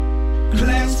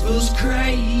goes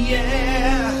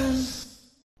Crass.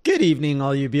 Good evening,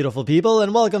 all you beautiful people,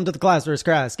 and welcome to the Class vs.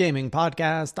 Crass Gaming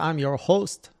Podcast. I'm your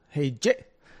host, Hey J.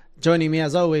 Joining me,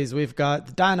 as always, we've got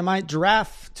the Dynamite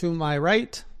Giraffe to my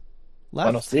right, left.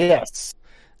 Buenos dias.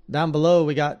 Down below,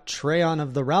 we got Treyon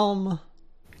of the Realm.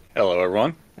 Hello,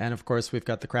 everyone. And, of course, we've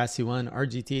got the Crassy one,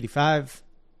 RGT85.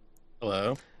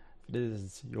 Hello. If it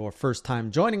is your first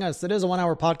time joining us, it is a 1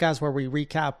 hour podcast where we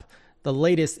recap the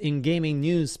latest in gaming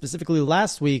news. Specifically,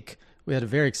 last week, we had a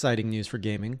very exciting news for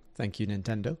gaming. Thank you,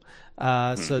 Nintendo.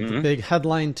 So the big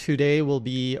headline today will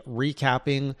be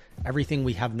recapping everything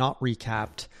we have not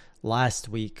recapped last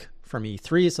week from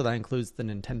E3. So that includes the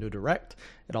Nintendo Direct.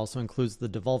 It also includes the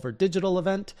Devolver Digital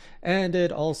event. And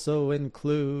it also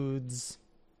includes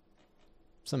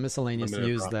some miscellaneous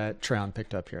news that Treon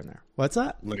picked up here and there. What's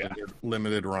that?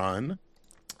 Limited run.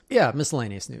 Yeah,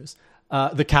 miscellaneous news.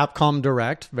 The Capcom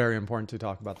Direct, very important to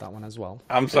talk about that one as well.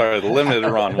 I'm sorry, the limited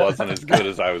run wasn't as good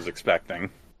as I was expecting.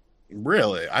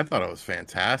 Really? I thought it was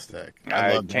fantastic.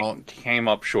 It came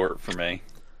up short for me.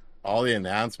 All the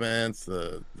announcements,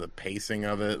 the pacing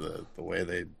of it, the way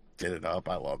they did it up,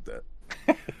 I loved it.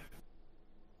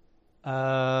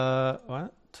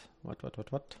 What?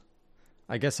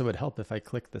 I guess it would help if I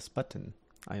click this button.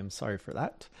 I am sorry for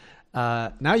that.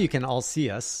 Now you can all see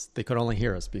us. They could only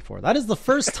hear us before. That is the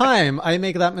first time I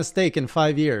make that mistake in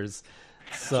 5 years.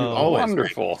 So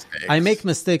wonderful. I make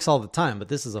mistakes all the time, but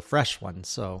this is a fresh one.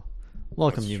 So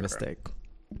welcome, you mistake.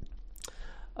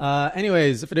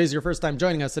 Anyways, if it is your first time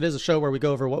joining us, it is a show where we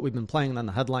go over what we've been playing, then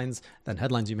the headlines, then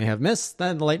headlines you may have missed,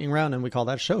 then the lightning round, and we call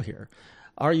that show here.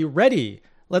 Are you ready?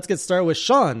 Let's get started with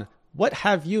Sean. What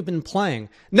have you been playing?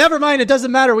 Never mind, it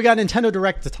doesn't matter. We got Nintendo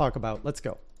Direct to talk about. Let's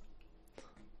go.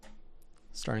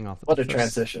 Starting off with what a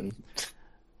transition.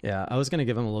 Yeah, I was going to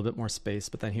give him a little bit more space,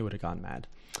 but then he would have gone mad.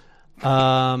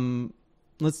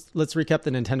 Let's recap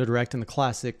the Nintendo Direct in the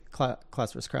classic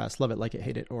Class vs. Crass, love it, like it,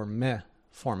 hate it, or meh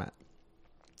format.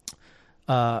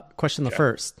 Question the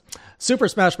first. Super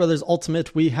Smash Bros.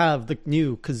 Ultimate, we have the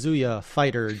new Kazuya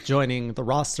fighter joining the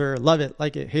roster. Love it,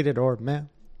 like it, hate it, or meh.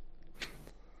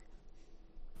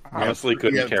 Honestly,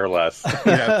 couldn't care less.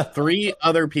 We have 3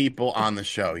 other people on the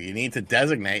show. You need to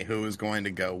designate who is going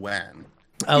to go when.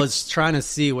 I was trying to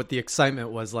see what the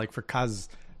excitement was like for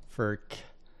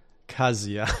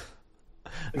Kazuya.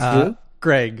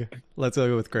 Greg. Let's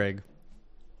go with Greg.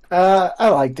 I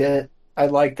liked it. I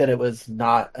liked that it was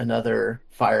not another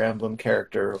Fire Emblem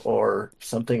character or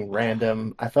something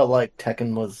random. I felt like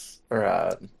Tekken was...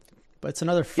 but it's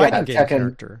another fighting game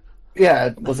character. Yeah,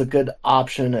 it was a good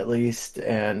option at least,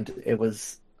 and it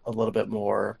was a little bit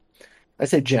more, I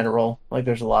say general. Like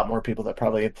there's a lot more people that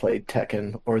probably have played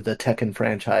Tekken or the Tekken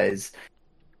franchise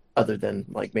other than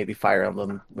like maybe Fire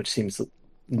Emblem, which seems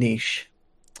niche.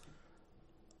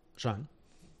 Sean?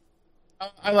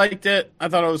 I liked it. I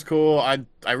thought it was cool. I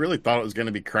really thought it was going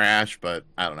to be Crash, but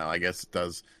I don't know. I guess it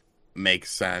does make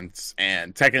sense.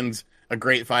 And Tekken's a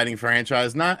great fighting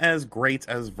franchise, not as great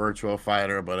as Virtua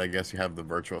Fighter, but I guess you have the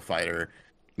Virtua Fighter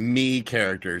Mii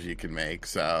characters you can make.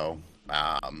 So,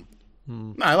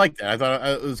 no, I liked it. I thought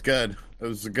it was good. It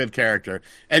was a good character.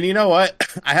 And you know what?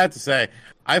 I have to say,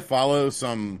 I follow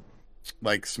some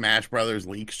like Smash Brothers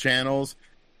leaks channels,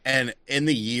 and in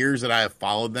the years that I have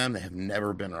followed them, they have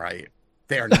never been right.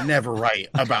 They are never right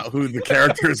about who the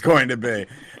character is going to be,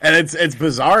 and it's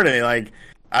bizarre to me. Like.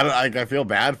 I feel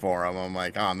bad for him. I'm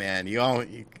like, oh man, you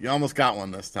almost got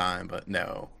one this time, but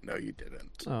no, you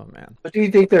didn't. Oh man. But do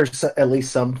you think there's at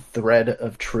least some thread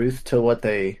of truth to what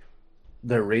their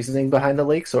reasoning behind the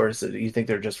leaks, or do you think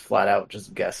they're just flat out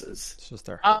just guesses? It's just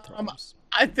their I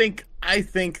think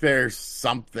there's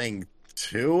something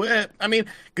to it. I mean,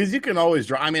 because you can always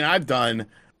draw. I mean, I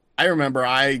remember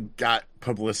I got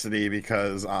publicity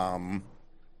because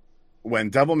when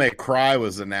Devil May Cry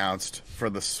was announced for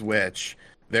the Switch,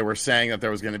 they were saying that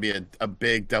there was going to be a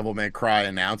big Devil May Cry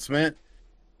announcement,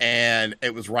 and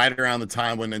it was right around the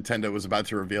time when Nintendo was about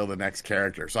to reveal the next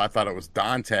character. So I thought it was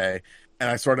Dante, and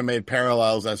I sort of made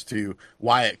parallels as to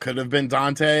why it could have been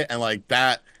Dante, and like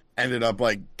that ended up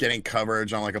like getting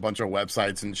coverage on like a bunch of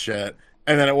websites and shit,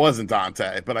 and then it wasn't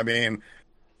Dante. But I mean,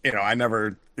 you know, I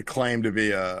never claimed to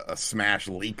be a Smash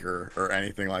leaker or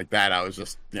anything like that. I was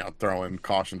just, throwing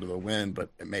caution to the wind, but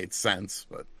it made sense.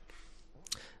 But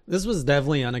this was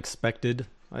definitely unexpected.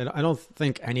 I don't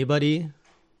think anybody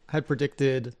had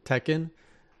predicted Tekken,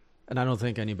 and I don't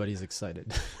think anybody's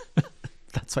excited.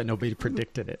 That's why nobody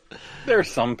predicted it. There are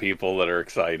some people that are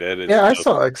excited. I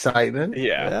saw excitement.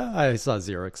 Yeah, I saw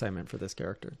zero excitement for this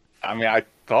character. I mean, I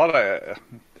thought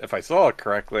if I saw it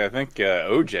correctly, I think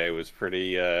OJ was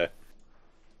pretty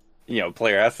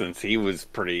Player Essence, he was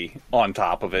pretty on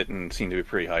top of it and seemed to be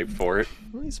pretty hyped for it.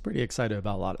 Well, he's pretty excited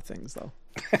about a lot of things, though.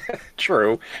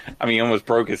 True. I mean, he almost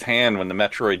broke his hand when the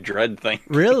Metroid Dread thing.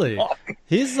 Really?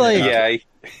 He's like, yeah,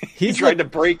 he tried like, to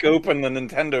break open the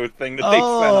Nintendo thing that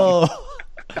oh.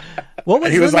 they sent him. What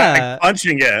was He was in like that?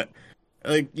 punching it.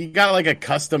 Like you got like a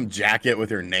custom jacket with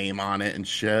your name on it and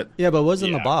shit. Yeah, but what was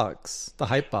in the Yeah. box? The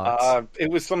hype box. It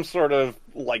was some sort of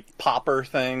like popper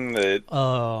thing that.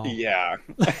 Oh, Yeah.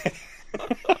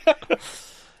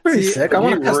 Pretty See, sick. I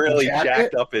want He a custom really jacket.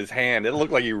 jacked up his hand. It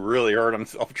looked like he really hurt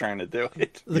himself trying to do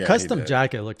it. the Yeah, custom he did.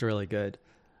 jacket looked really good.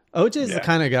 OJ is the Yeah.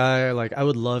 kind of guy like I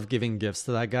would love giving gifts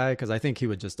to that guy because I think he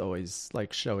would just always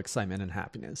like show excitement and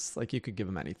happiness. Like you could give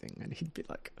him anything and he'd be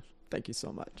like, "Thank you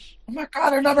so much." Oh my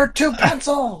god, another 2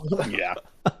 pencil! Yeah.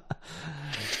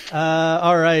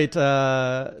 All right,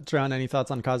 Tron, any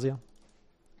thoughts on Kazuya?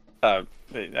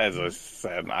 As I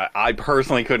said, I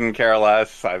personally couldn't care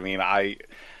less. I mean, I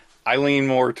lean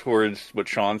more towards what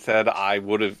Sean said. I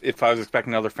would have, if I was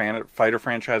expecting another fighter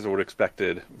franchise, I would have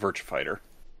expected Virtua Fighter.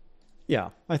 Yeah,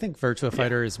 I think Virtua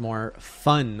Fighter is more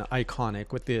fun,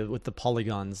 iconic with the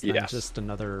polygons than Yes. just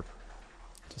another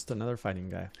fighting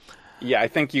guy. Yeah, I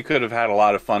think you could have had a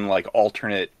lot of fun, like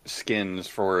alternate skins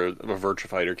for a Virtua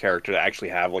Fighter character to actually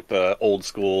have like the old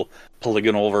school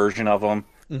polygonal version of them.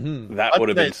 Mm-hmm. That would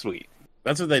have been sweet.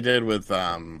 That's what they did with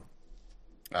Virtua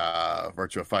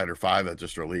Fighter 5 that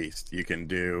just released. You can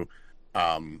do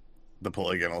the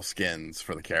polygonal skins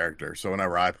for the character. So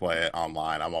whenever I play it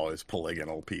online, I'm always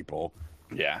polygonal people.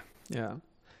 Yeah. Yeah,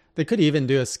 they could even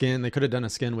do a skin. They could have done a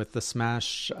skin with the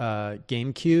Smash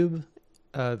GameCube.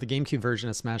 The GameCube version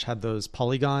of Smash had those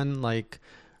polygon like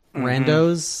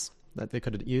randos that they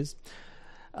could have used.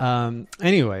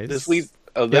 Anyways, This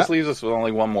leaves us with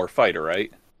only one more fighter,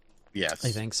 right? Yes. I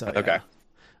think so. Okay. Yeah.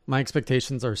 My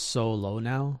expectations are so low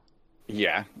now.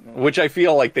 Yeah, which I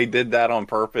feel like they did that on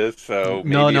purpose. So maybe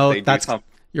No, if they that's do something.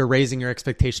 you're raising your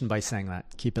expectation by saying that.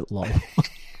 Keep it low.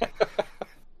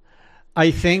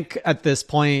 I think at this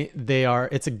point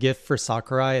it's a gift for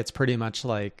Sakurai. It's pretty much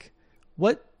like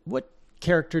what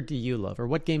character do you love or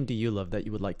what game do you love that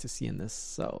you would like to see in this?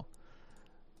 So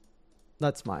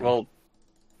that's mine. Well,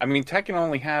 I mean, Tekken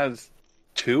only has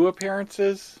 2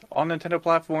 appearances on Nintendo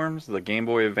platforms: the Game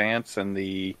Boy Advance and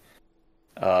the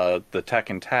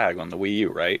Tekken Tag on the Wii U,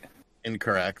 right?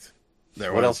 Incorrect.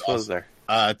 What else was there?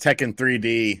 Tekken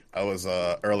 3D. I was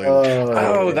early.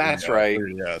 Oh, that's right.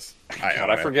 Yes. God,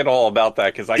 I forget all about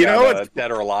that because I You know got what's-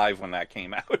 Dead or Alive when that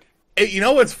came out. You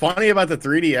know what's funny about the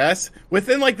 3DS?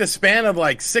 Within like the span of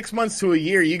like 6 months to a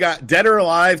year, you got Dead or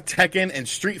Alive, Tekken, and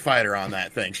Street Fighter on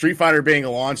that thing. Street Fighter being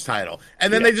a launch title.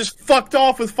 And then they just fucked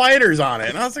off with fighters on it.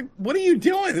 And I was like, what are you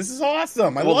doing? This is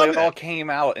awesome. I love They it. all came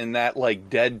out in that like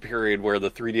dead period where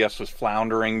the 3DS was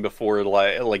floundering before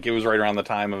like it was right around the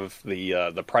time of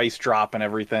the price drop and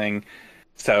everything.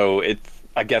 So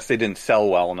I guess they didn't sell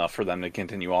well enough for them to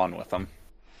continue on with them.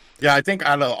 Yeah, I think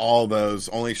out of all those,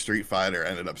 only Street Fighter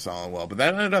ended up selling well. But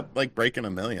that ended up like breaking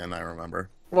 1 million, I remember.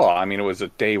 Well, I mean, it was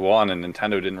at day one, and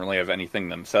Nintendo didn't really have anything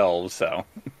themselves, so.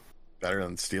 Better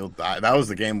than Steel Diver. That was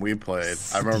the game we played.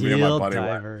 I remember me and my Steel buddy went.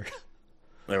 Diver.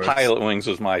 There was- Pilot Wings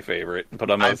was my favorite, but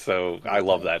I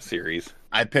love that series.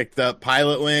 I picked up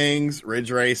Pilot Wings, Ridge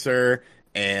Racer,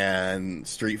 and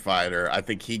Street Fighter. I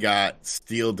think he got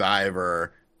Steel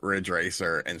Diver, Ridge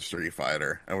Racer, and Street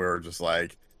Fighter. And we were just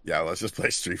like, yeah, let's just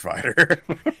play Street Fighter.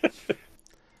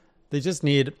 They just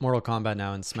need Mortal Kombat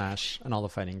now and Smash, and all the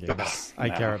fighting games I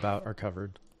No. care about are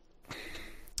covered.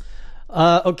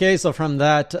 Okay, so from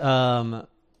that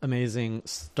amazing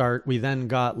start, we then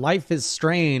got Life is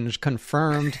Strange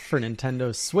confirmed for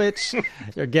Nintendo Switch.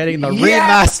 You're getting the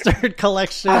remastered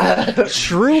collection,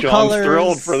 True Sean's Colors.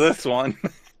 thrilled for this one.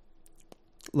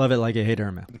 Love it like a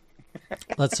hater, man.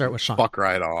 Let's start with Sean. Fuck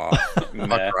right off. Fuck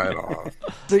Nah. right off.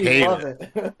 So you Hate love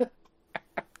it.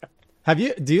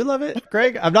 it. Do you love it,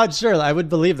 Greg? I'm not sure. I would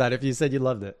believe that if you said you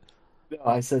loved it. No,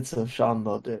 I said so. Sean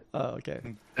loved it. Oh, okay.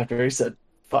 After he said,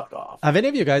 fuck off. Have any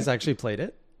of you guys actually played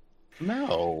it?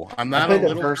 No, I'm not a played the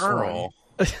little first girl.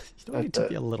 You don't need to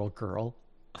be a little girl.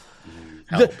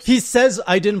 Helps. He says,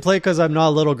 I didn't play because I'm not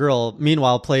a little girl.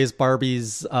 Meanwhile, plays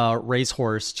Barbie's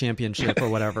racehorse championship or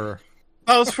whatever.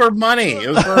 That was for money. It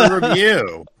was for a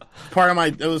review. Part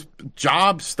of it was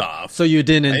job stuff. So you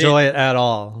didn't enjoy it at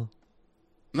all.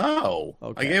 No.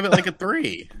 Okay. I gave it like a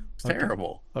 3. It's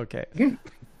terrible. Okay. And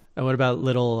what about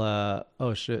little,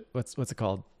 oh shit, what's it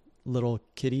called? Little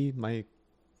Kitty?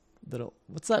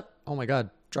 What's that? Oh my God,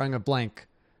 drawing a blank.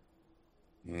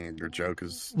 Your joke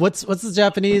is... What's the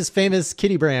Japanese famous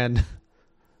kitty brand?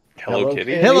 Hello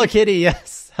Kitty. Kitty. Hello Kitty,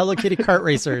 yes. Hello Kitty kart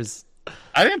racers.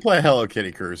 I didn't play Hello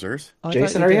Kitty Cruisers. Oh, I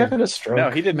Jason, thought are you did. having a stroke? No,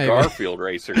 he did Maybe. Garfield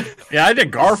Racer. Yeah, I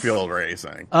did Garfield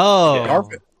Racing. Oh,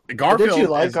 Garfield. Did you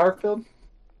like is- Garfield?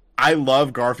 I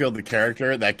love Garfield the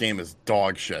character. That game is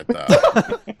dog shit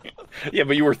though. Yeah,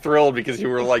 but you were thrilled because you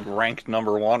were like ranked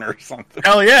number 1 or something.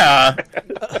 Hell yeah!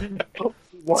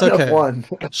 One okay. of one.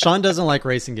 Sean doesn't like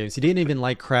racing games. He didn't even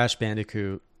like Crash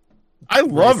Bandicoot. I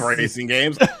love racing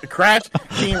games. Crash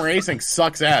Team Racing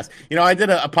sucks ass. You know, I did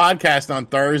a podcast on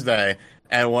Thursday,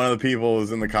 and one of the people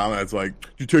was in the comments like,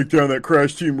 "Did you take down that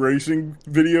Crash Team Racing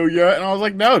video yet?" And I was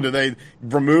like, "No." Did they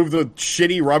remove the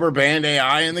shitty rubber band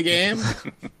AI in the game?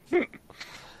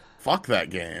 Fuck that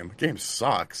game. The game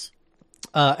sucks.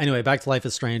 Anyway, back to Life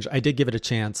is Strange. I did give it a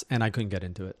chance, and I couldn't get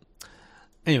into it.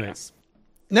 Anyways,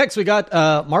 next we got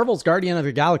Marvel's Guardian of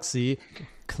the Galaxy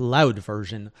cloud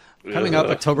version coming up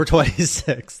October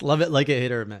 26th. Love it, like it,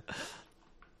 hate or admit.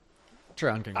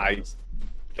 Treon, congrats.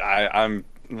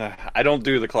 I don't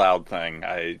do the cloud thing.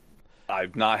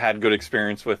 I've not had good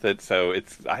experience with it, so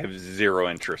I have zero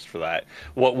interest for that.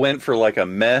 What went for like a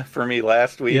meh for me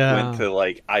last week went to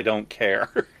like I don't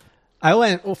care. I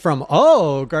went from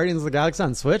Guardians of the Galaxy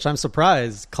on Switch. I'm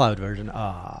surprised. Cloud version.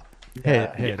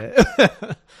 Hate it.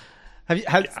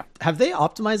 Have they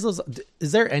optimized those?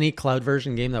 Is there any cloud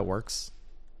version game that works?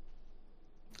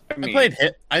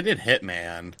 I did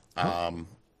Hitman,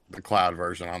 the cloud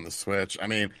version on the Switch. I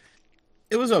mean,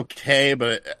 it was okay,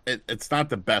 but it's not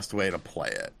the best way to play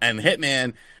it. And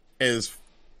Hitman is,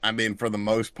 I mean, for the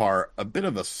most part, a bit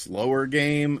of a slower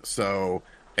game, so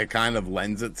it kind of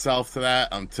lends itself to that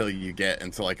until you get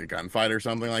into like a gunfight or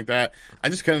something like that. I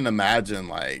just couldn't imagine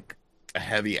like a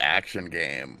heavy action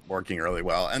game working really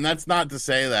well. And that's not to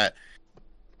say that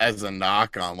as a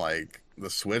knock on like the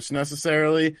Switch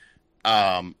necessarily,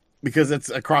 because it's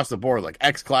across the board. Like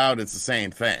xCloud, it's the same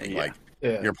thing. Like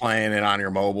you're playing it on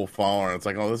your mobile phone, and it's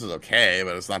like, oh, this is okay,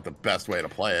 but it's not the best way to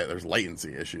play it. There's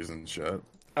latency issues and shit.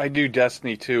 I do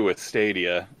Destiny 2 with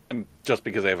Stadia, just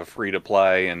because I have a free to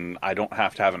play, and I don't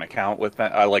have to have an account with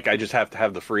that. I just have to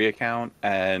have the free account,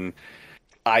 and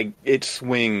it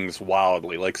swings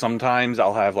wildly. Like sometimes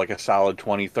I'll have like a solid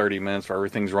 20, 30 minutes where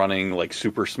everything's running like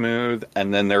super smooth,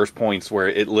 and then there's points where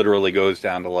it literally goes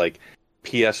down to like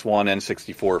PS1 and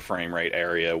 64 frame rate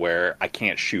area where I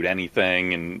can't shoot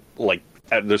anything, and like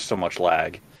there's so much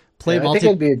lag. I think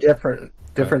it'd be a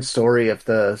different story if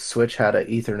the Switch had an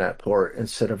Ethernet port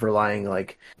instead of relying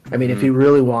like, I mean, if you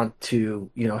really want to,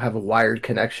 have a wired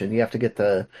connection, you have to get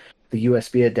the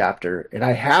USB adapter. And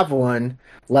I have one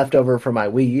left over from my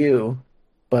Wii U,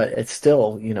 but it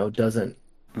still, doesn't,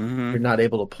 you're not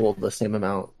able to pull the same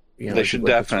amount. They should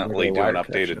definitely do an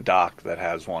updated dock that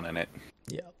has one in it.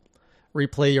 Yeah.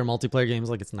 Replay your multiplayer games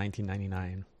like it's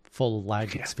 1999. Full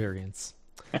lag experience.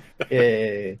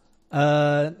 Yay.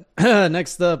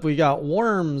 Next up, we got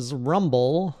Worms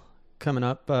Rumble coming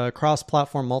up.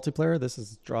 Cross-platform multiplayer. This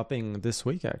is dropping this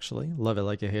week, actually. Love it,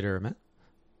 like a hater, Matt.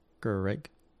 Greg.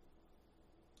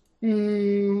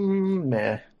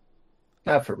 Meh.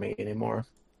 Not for me anymore.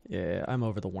 Yeah, I'm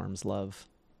over the Worms love.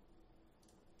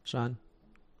 Sean?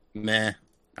 Meh.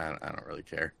 I don't really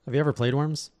care. Have you ever played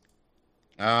Worms?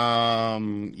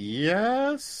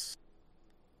 Yes.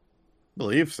 I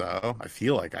believe so. I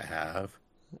feel like I have.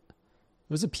 It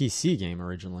was a PC game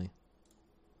originally.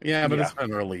 Yeah, but it's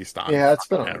been released on it's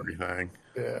been on everything.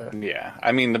 Yeah.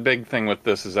 I mean, the big thing with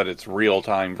this is that it's real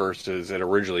time versus it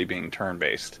originally being turn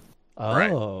based. Oh.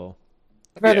 Right.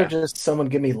 I'd rather just someone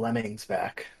give me Lemmings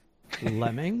back.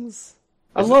 Lemmings?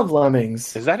 I love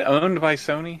Lemmings. Is that owned by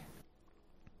Sony?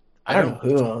 I don't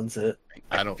know who owns it.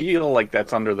 I don't feel like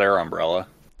that's under their umbrella.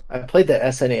 I played the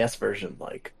SNES version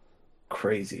like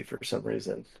crazy for some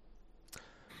reason.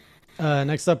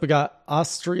 Next up, we got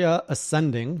Austria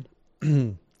Ascending,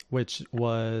 which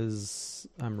was,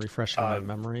 I'm refreshing my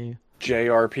memory.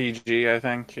 JRPG, I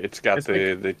think. It's got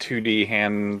the 2D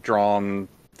hand-drawn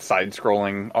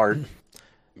side-scrolling art.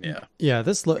 Yeah,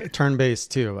 this turn-based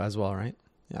too as well, right?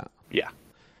 Yeah.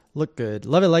 Look good.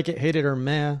 Love it, like it, hate it, or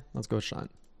meh. Let's go, Sean.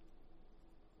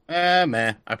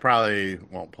 Meh. I probably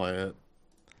won't play it.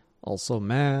 Also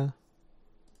meh.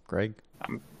 Greg?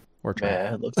 Or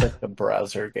Meh, it looks like a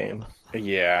browser game.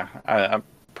 Yeah, I'm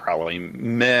probably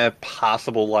meh,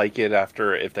 possible like it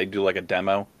if they do like a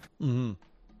demo. Mm-hmm.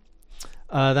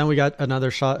 Then we got another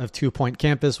shot of 2 Point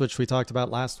Campus, which we talked about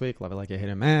last week. Love it, like it, hate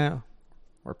it, meh,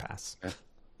 or pass.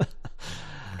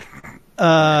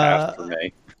 Pass for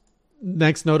me.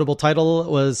 Next notable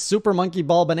title was Super Monkey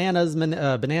Ball Bananas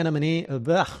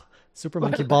Super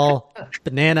Monkey Ball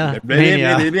Banana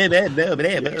Mania.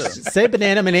 Say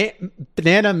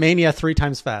Banana Mania 3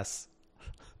 times fast.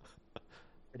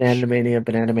 Banana Mania,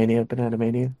 Banana Mania, Banana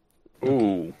Mania.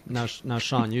 Ooh. Now,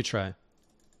 Sean, you try.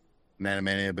 Banana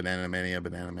Mania, Banana Mania,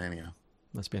 Banana Mania.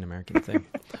 Must be an American thing.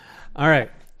 All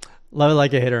right. Love it,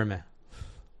 like it, hit or meh.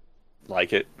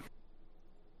 Like it.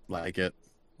 Like it.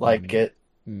 Like it.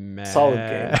 Meh. Solid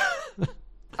game.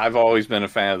 I've always been a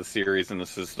fan of the series, and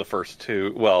this is the first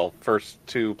two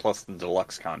plus the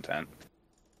deluxe content.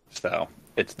 So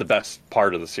it's the best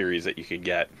part of the series that you could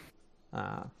get.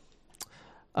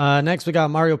 Next, we got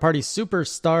Mario Party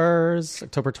Superstars,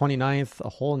 October 29th. A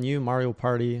whole new Mario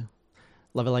Party.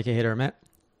 Love it, like it, hit or meh.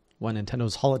 One of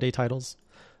Nintendo's holiday titles.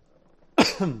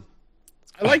 I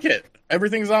like it.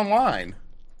 Everything's online.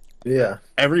 Yeah.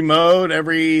 Every mode,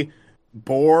 every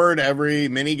board, every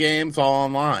mini game, it's all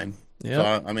online.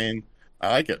 Yeah. So, I mean, I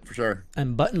like it for sure.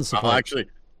 And button support.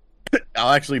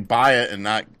 I'll actually buy it and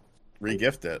not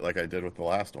regift it like I did with the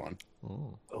last one.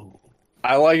 Oh.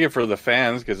 I like it for the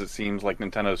fans because it seems like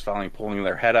Nintendo's finally pulling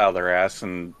their head out of their ass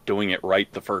and doing it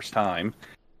right the first time.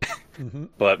 Mm-hmm.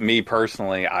 But me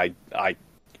personally, I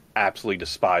absolutely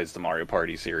despise the Mario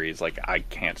Party series. Like, I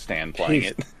can't stand playing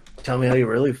Jeez. it. Tell me how you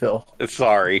really feel.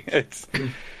 Sorry. It's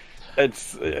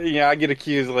I get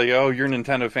accused like, oh, you're a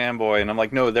Nintendo fanboy, and I'm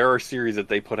like, no, there are series that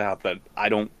they put out that I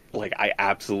don't like. I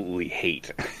absolutely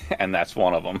hate, and that's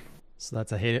one of them. So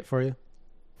that's a hate it for you?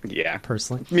 Yeah,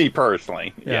 Personally? me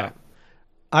personally. Yeah.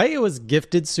 I was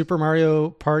gifted Super Mario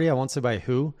Party. I won't say by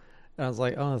who. And I was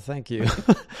like, oh, thank you.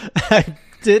 I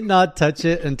did not touch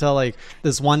it until like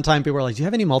this one time people were like, do you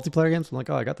have any multiplayer games? I'm like,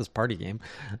 oh, I got this party game.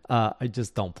 I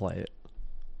just don't play it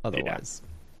otherwise. Yeah.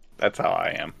 That's how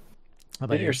I am. How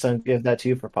about Did your son give that to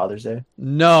you for Father's Day?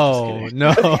 No,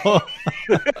 no.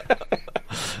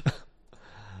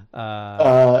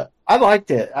 I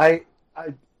liked it. I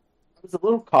was a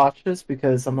little cautious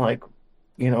because I'm like,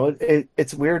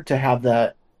 it's weird to have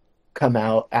that come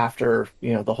out after,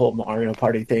 the whole Mario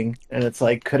Party thing. And it's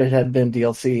like, could it have been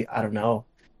DLC? I don't know.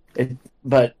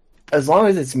 But as long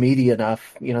as it's meaty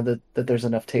enough, that there's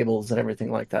enough tables and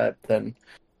everything like that, then,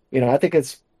 I think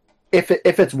it's, if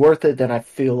it's worth it, then I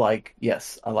feel like,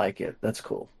 yes, I like it. That's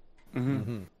cool.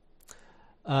 Mm-hmm.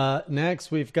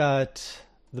 Next, we've got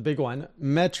the big one.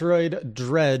 Metroid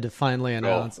Dread finally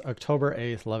announced October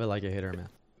 8th. Love it, like it, hit or meh.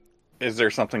 Is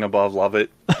there something above love it?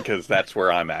 Because that's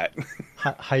where I'm at.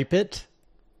 Hype it,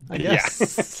 I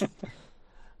guess.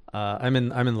 Yeah. I'm in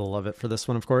the love it for this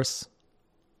one, of course.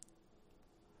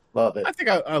 Love it. I think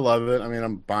I love it. I mean,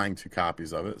 I'm buying 2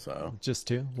 copies of it, so Just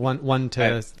 2, one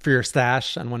for your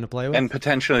stash and one to play with, And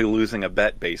potentially losing a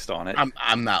bet based on it.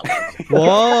 I'm not losing.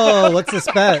 Whoa! What's this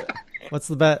bet? What's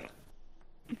the bet?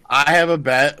 I have a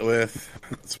bet with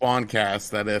Spawncast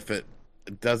that if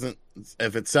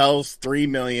it sells 3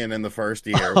 million in the first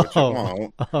year, which it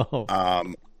won't,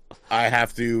 I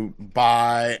have to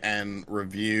buy and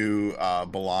review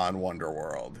Balan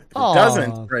Wonderworld. If it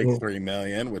doesn't break 3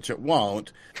 million, which it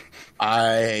won't,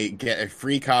 I get a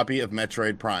free copy of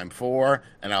Metroid Prime 4,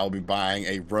 and I'll be buying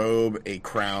a robe, a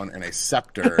crown, and a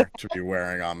scepter to be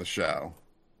wearing on the show.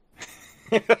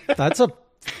 That's a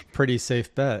pretty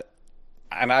safe bet.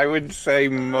 And I would say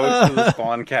most of the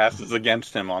Spawn cast is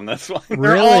against him on this one.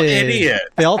 They're all idiots.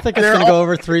 They all think it's going to go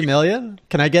over 3 million?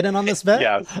 Can I get in on this bet?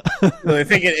 Yes. They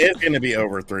think it is going to be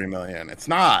over 3 million. It's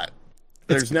not.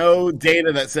 There's no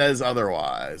data that says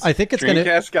otherwise. I think it's going to...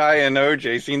 Dreamcast guy and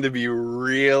OJ seem to be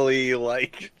really,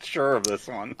 sure of this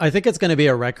one. I think it's going to be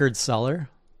a record seller.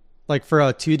 Like, for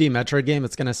a 2D Metroid game,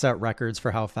 it's going to set records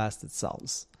for how fast it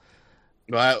sells.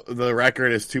 Well, the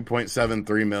record is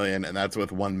 2.73 million, and that's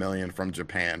with 1 million from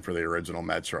Japan for the original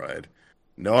Metroid.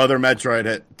 No other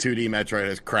 2D Metroid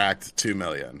has cracked 2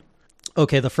 million.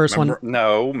 Okay, the first one...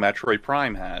 No, Metroid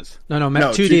Prime has. No,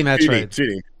 2D Metroid.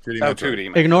 2D Metroid.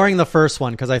 2D Metroid. Ignoring the first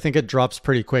one, because I think it drops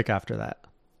pretty quick after that.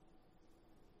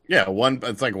 Yeah,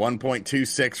 it's like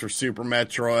 1.26 for Super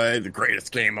Metroid, the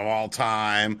greatest game of all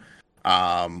time.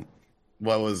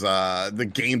 What was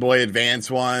the Game Boy Advance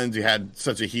ones? You had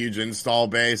such a huge install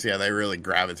base. Yeah, they really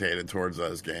gravitated towards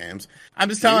those games. I'm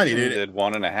just telling you, dude. Did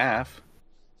 1.5.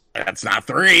 That's not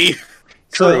 3.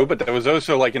 True, but there was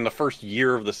also in the first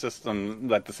year of the system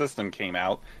that the system came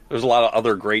out. There's a lot of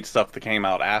other great stuff that came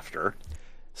out after.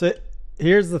 So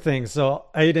here's the thing. So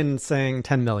Aiden saying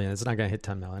 10 million. It's not going to hit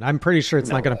 10 million. I'm pretty sure it's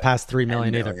not going to pass 3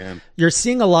 million either. You're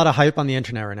seeing a lot of hype on the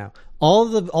internet right now. All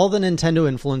the Nintendo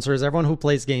influencers, everyone who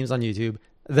plays games on YouTube,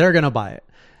 they're going to buy it.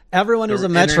 Everyone who's a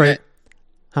Metroid...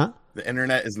 Huh? The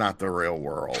internet is not the real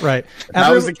world. Right. If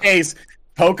that was the case,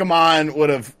 Pokemon would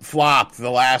have flopped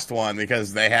the last one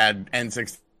because they had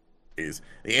N64. The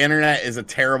internet is a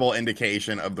terrible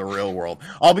indication of the real world.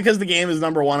 All because the game is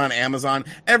number 1 on Amazon.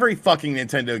 Every fucking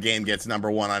Nintendo game gets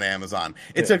number 1 on Amazon.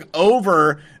 It took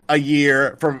over a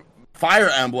year Fire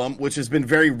Emblem, which has been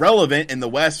very relevant in the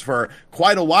West for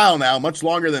quite a while now, much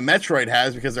longer than Metroid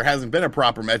has, because there hasn't been a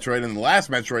proper Metroid, and the last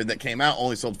Metroid that came out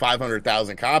only sold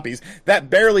 500,000 copies. That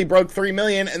barely broke 3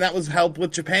 million, and that was helped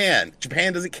with Japan.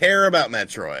 Japan doesn't care about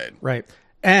Metroid. Right.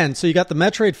 And so you got the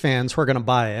Metroid fans who are going to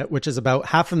buy it, which is about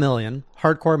 500,000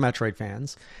 hardcore Metroid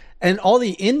fans. And all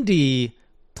the indie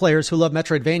players who love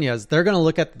Metroidvanias, they're going to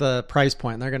look at the price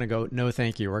point and they're going to go, no,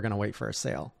 thank you. We're going to wait for a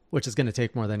sale, which is going to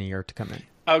take more than a year to come in.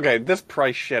 Okay, this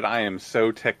price shit I am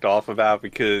so ticked off about,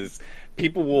 because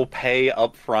people will pay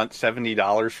upfront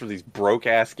 $70 for these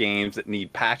broke-ass games that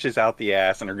need patches out the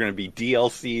ass and are going to be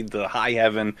DLC'd to high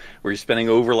heaven, where you're spending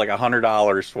over like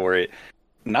 $100 for it.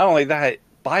 Not only that,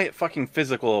 buy it fucking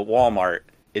physical at Walmart.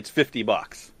 It's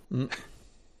 $50.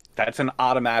 That's an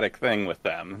automatic thing with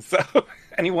them. So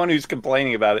anyone who's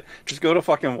complaining about it, just go to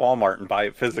fucking Walmart and buy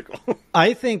it physical.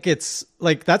 I think it's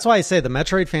like, that's why I say the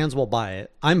Metroid fans will buy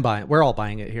it. I'm buying it. We're all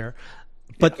buying it here.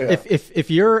 But Yeah. if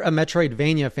you're a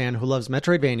Metroidvania fan who loves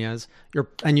Metroidvanias,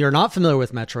 you're not familiar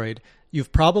with Metroid,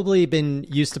 you've probably been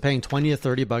used to paying $20 to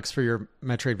 $30 for your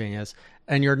Metroidvanias,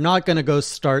 and you're not going to go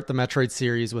start the Metroid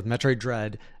series with Metroid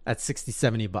Dread at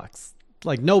 $60-$70.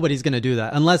 Like, nobody's going to do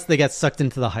that unless they get sucked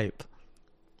into the hype.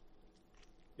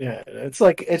 Yeah, it's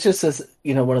just this,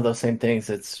 one of those same things.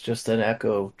 It's just an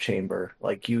echo chamber.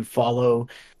 Like, you follow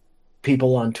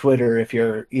people on Twitter, if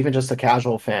you're even just a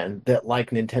casual fan that like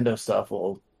Nintendo stuff.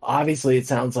 Well, obviously it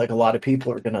sounds like a lot of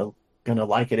people are gonna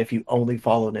like it if you only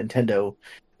follow Nintendo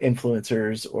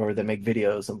influencers or that make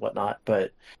videos and whatnot.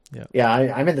 But yeah,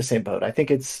 I'm in the same boat. I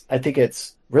think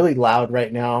it's really loud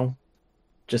right now,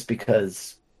 just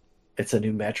because it's a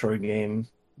new Metroid game.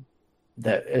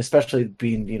 That, especially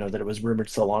being, that it was rumored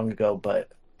so long ago, but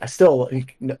I still,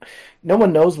 no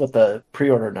one knows what the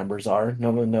pre-order numbers are.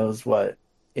 No one knows what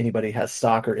anybody has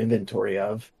stock or inventory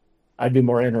of. I'd be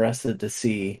more interested to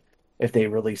see if they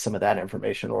release some of that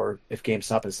information, or if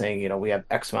GameStop is saying, we have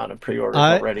X amount of pre-orders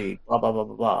already, blah, blah, blah,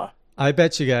 blah, blah. I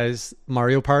bet you guys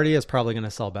Mario Party is probably going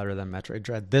to sell better than Metroid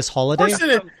Dread this holiday.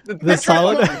 This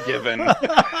holiday given.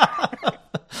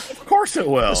 Of course it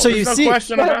will. So There's you no see,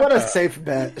 question What, about what a that. safe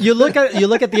bet. you look at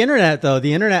the internet though.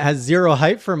 The internet has zero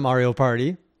hype for Mario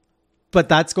Party, but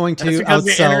that's going to That's because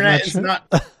the outsell internet is Metroid.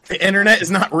 not the internet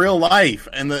is not real life,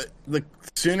 and the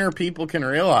sooner people can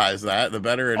realize that, the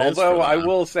better it is. Although for I them.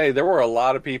 will say there were a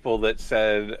lot of people that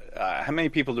said, how many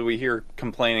people do we hear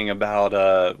complaining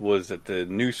about, was it the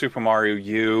new Super Mario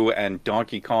U and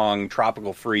Donkey Kong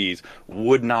Tropical Freeze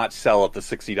would not sell at the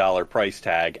 $60 price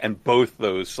tag, and both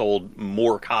those sold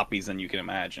more copies than you can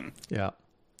imagine. Yeah.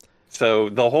 So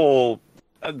the whole,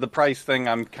 the price thing,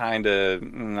 I'm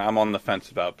on the fence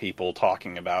about people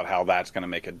talking about how that's going to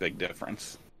make a big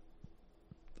difference.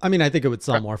 I mean, I think it would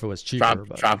sell more if it was cheaper,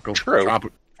 but Tropical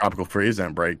Freeze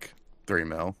didn't break 3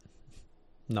 mil.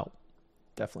 no,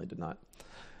 definitely did not.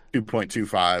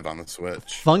 2.25 on the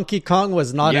Switch. Funky Kong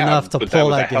was not enough to but pull that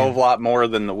was that a hell of game. a lot more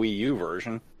than the Wii U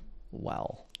version.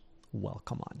 Well,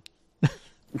 come on.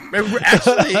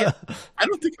 Actually, I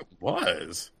don't think it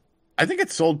was. I think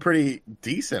it sold pretty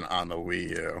decent on the Wii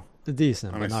U.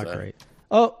 Decent, Let but me not see. great.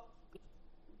 Oh,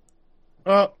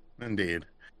 Oh, indeed.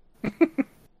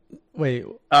 wait.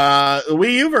 The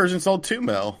Wii U version sold 2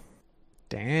 mil.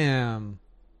 Damn.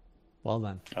 Well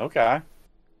then. Okay.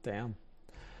 Damn.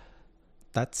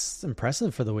 That's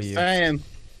impressive for the Wii U. Saying.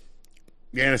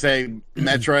 You're going to say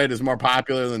Metroid is more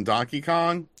popular than Donkey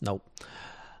Kong? Nope.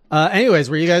 Anyways,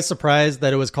 were you guys surprised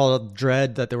that it was called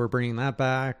Dread, that they were bringing that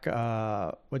back?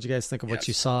 What'd you guys think of what Yes.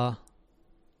 you saw?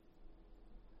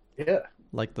 Yeah,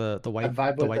 Like the I white,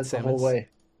 vibe the with white it the whole salmons? way.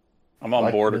 I'm on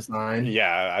Like board. the design.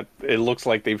 Yeah, it looks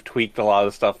like they've tweaked a lot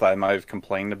of the stuff that I might have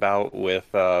complained about with,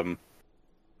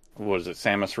 what was it,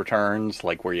 Samus Returns?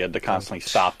 Like, where you had to constantly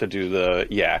stop to do the...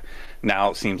 Yeah. Now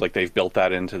it seems like they've built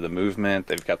that into the movement.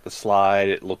 They've got the slide.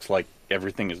 It looks like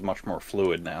everything is much more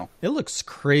fluid now. It looks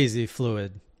crazy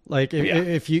fluid. Like Yeah.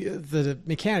 if you, the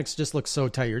mechanics just look so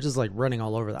tight. You're just like running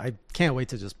all over that. I can't wait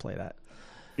to just play that.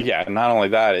 Yeah, and not only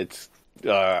that, it's...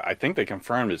 I think they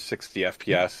confirmed it's 60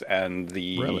 FPS, and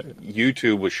the Really?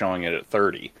 YouTube was showing it at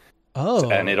 30. Oh,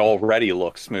 And it already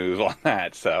looks smooth on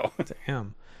that, so...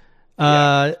 damn.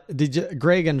 Did you,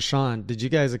 Greg and Sean, did you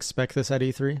guys expect this at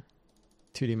E3?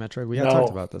 2D Metroid? We had No.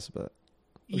 talked about this a bit.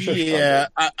 I'm sure Sean Yeah,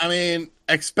 I mean,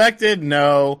 expected,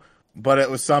 no, but it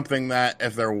was something that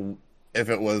if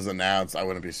it was announced, I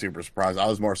wouldn't be super surprised. I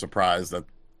was more surprised that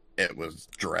it was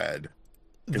Dread,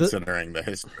 considering the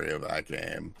history of that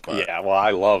game. But Yeah, well,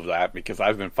 I love that because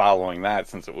I've been following that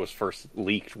since it was first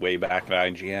leaked way back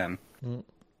at IGN.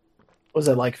 Was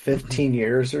it like 15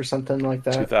 years or something like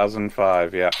that?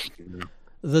 2005, yeah.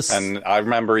 This And I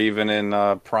remember even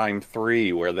in Prime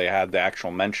 3 where they had the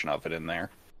actual mention of it in there.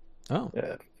 oh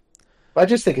Yeah. I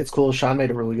just think it's cool. Sean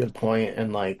made a really good point,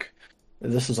 and like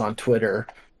this was on Twitter,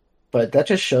 but that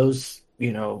just shows,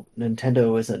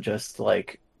 Nintendo isn't just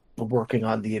like working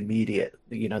on the immediate.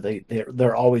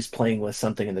 They're always playing with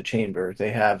something in the chamber.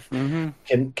 They have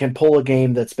can pull a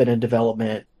game that's been in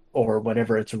development or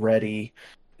whenever it's ready,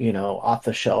 off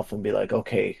the shelf and be like,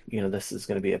 okay, this is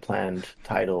going to be a planned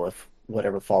title if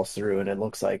whatever falls through, and it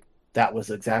looks like that was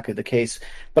exactly the case.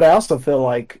 But I also feel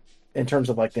like in terms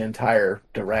of like the entire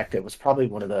direct, it was probably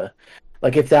one of the,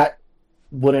 like, if that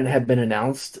wouldn't have been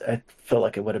announced, I feel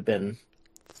like it would have been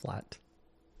flat.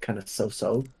 kind of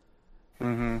so-so.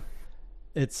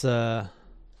 It's the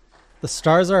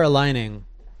stars are aligning.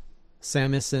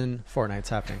 Samus in Fortnite's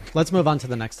happening. Let's move on to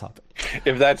the next topic.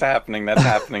 If that's happening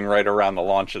right around the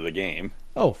launch of the game.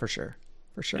 Oh, for sure.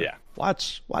 Yeah.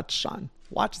 Watch, Sean.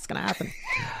 Watch, it's gonna happen.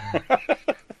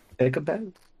 Take a bet.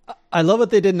 I love what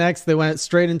they did next. They went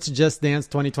straight into Just Dance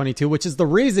 2022, which is the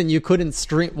reason you couldn't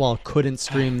stream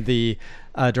the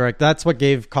direct. That's what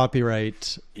gave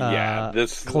copyright.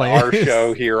 Our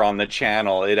show here on the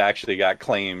channel, it actually got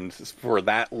claimed for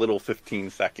that little 15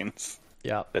 seconds.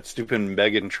 Yeah, that stupid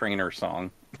Megan Trainor song.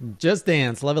 Just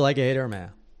Dance, love it like a hater,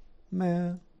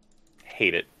 man.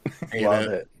 Hate it. Love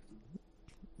it.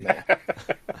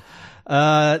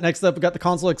 Next up, we got the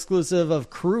console exclusive of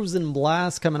Cruise and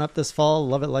Blast coming up this fall.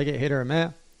 Love it, like it, hate it, or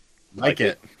meh. Like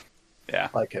it. Yeah.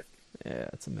 Like it. Yeah,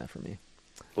 it's a meh for me.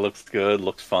 Looks good,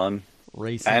 looks fun.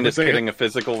 Racing. And it's getting a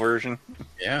physical version.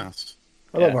 Yes.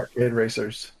 I love arcade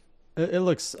racers. It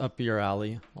looks up your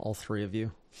alley, all three of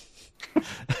you.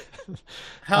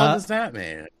 How does that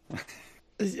mean?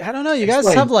 I don't know. You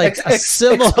guys have like a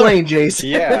similar. Explain, Jason.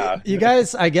 Yeah. You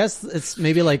guys, I guess it's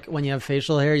maybe like when you have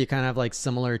facial hair, you kind of have like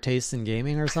similar tastes in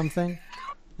gaming or something.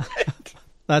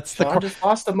 That's the. Sean just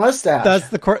lost a mustache. That's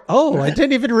the core. Oh, I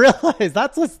didn't even realize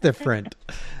that's what's different.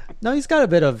 No, he's got a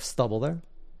bit of stubble there.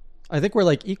 I think we're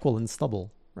like equal in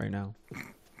stubble right now,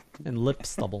 and lip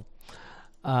stubble.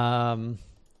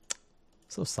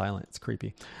 So silent, it's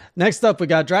creepy. Next up, we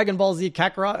got Dragon Ball Z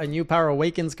Kakarot: A New Power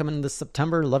Awakens coming this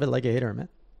September. Love it, like a hater, man.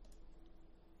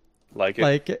 Like it.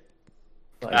 Like it.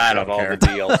 I don't all care. the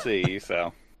DLC,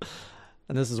 so.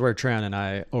 And this is where Tran and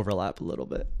I overlap a little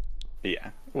bit.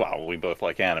 Yeah. Well, we both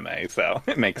like anime, so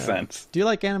it makes sense. Do you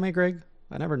like anime, Greg?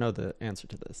 I never know the answer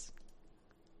to this.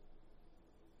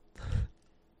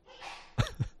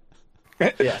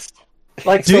 Yes.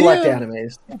 Like Do select you?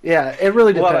 animes. Yeah, it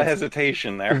really A lot of depends.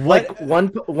 hesitation there. Like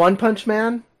One Punch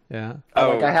Man. Yeah.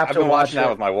 Oh, like, I have I've to been watch watching that it.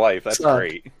 with my wife. That's Suck.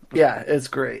 great. Yeah, it's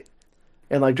great.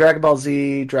 And like Dragon Ball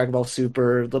Z, Dragon Ball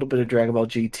Super, a little bit of Dragon Ball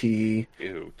GT.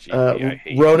 Ew, gee, I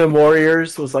hate Ronin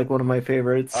Warriors was like one of my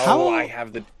favorites. Oh, How-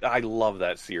 I love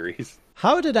that series.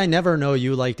 How did I never know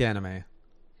you liked anime?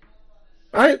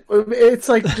 It's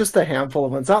like just a handful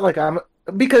of ones. Not like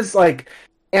because like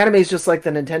anime is just like the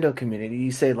Nintendo community.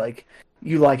 You say like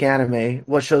you like anime.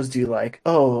 What shows do you like?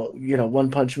 Oh,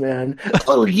 One Punch Man.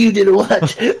 Oh, you didn't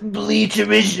watch Bleach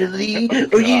originally,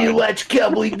 or you didn't watch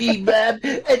Cowboy Bebop.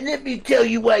 And let me tell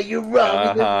you why you're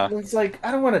wrong. And it's like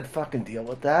I don't want to fucking deal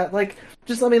with that. Like,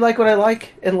 just let me like what I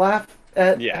like and laugh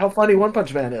at how funny One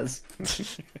Punch Man is.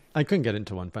 I couldn't get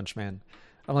into One Punch Man.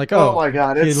 I'm like, Oh my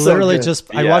God, he it's so literally good.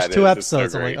 just. I Yeah, watched it two is. It's so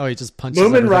episodes. I'm like, great. oh, he just punches Moomin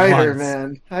everything Rider, once.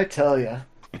 man. I tell you.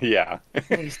 Yeah.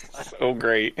 So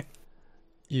great.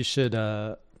 You should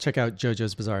check out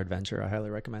JoJo's Bizarre Adventure. I highly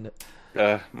recommend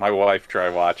it. My wife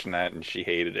tried watching that and she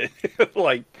hated it.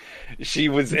 Like, she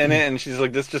was in it and she's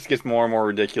like, this just gets more and more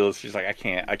ridiculous. She's like, I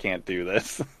can't do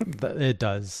this. It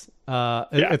does.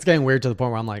 It's getting weird to the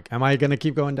point where I'm like, am I going to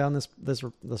keep going down this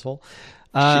hole?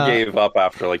 She gave up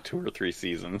after like 2 or 3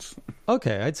 seasons.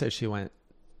 Okay, I'd say she went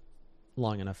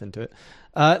long enough into it.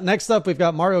 Next up, we've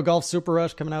got Mario Golf Super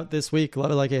Rush coming out this week.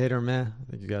 Love it, like a hater, meh.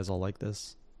 I think you guys all like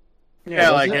this.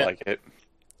 Yeah, I I like like it.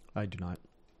 I do not.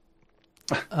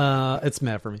 It's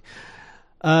meh for me.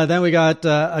 Then we got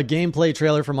a gameplay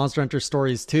trailer for Monster Hunter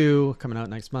Stories 2 coming out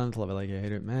next month. Love it, like a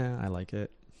hater, meh. I like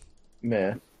it.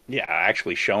 Man. Yeah,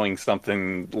 actually showing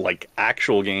something like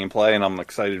actual gameplay, and I'm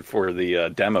excited for the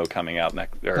demo coming out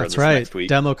next week.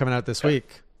 Demo coming out this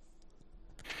week.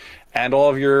 And all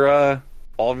of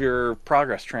your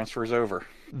progress transfers over.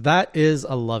 That is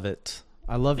a love it.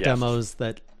 I love Yes. demos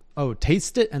that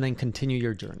taste it and then continue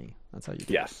your journey. That's how you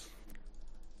do Yes.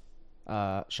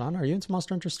 it. Sean, are you into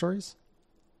Monster Hunter Stories?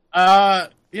 Yeah,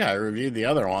 I reviewed the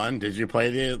other one. Did you play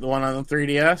the one on the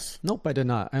 3DS? Nope, I did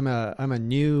not. I'm a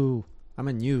I'm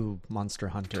a new Monster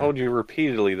Hunter. Told you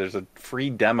repeatedly, there's a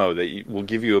free demo that will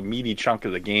give you a meaty chunk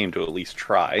of the game to at least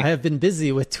try. I have been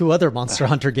busy with 2 other Monster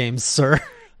Hunter games, sir.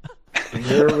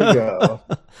 Here we go.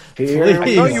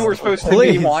 I thought you were supposed to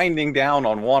Please. be winding down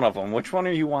on one of them. Which one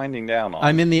are you winding down on?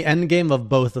 I'm in the end game of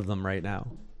both of them right now.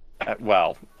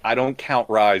 Well, I don't count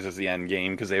Rise as the end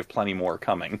game because they have plenty more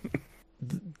coming.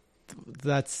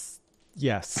 That's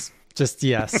yes. Just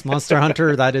yes. Monster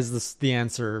Hunter, that is the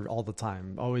answer all the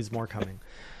time. Always more coming.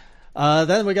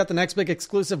 Then we got the next big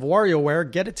exclusive, WarioWare.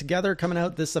 Get It Together, coming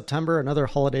out this September. Another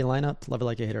holiday lineup. Love it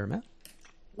like a hater, Matt.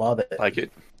 Love it. Like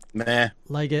it. Nah,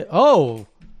 Like it. Oh,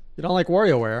 you don't like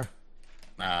WarioWare?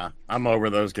 nah, I'm over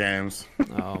those games.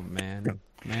 Oh, man.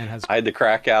 Man has... I had to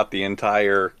crack out the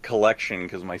entire collection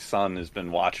because my son has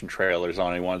been watching trailers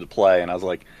on it. He wanted to play, and I was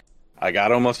like, I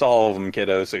got almost all of them,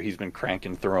 kiddo, so he's been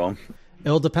cranking through them.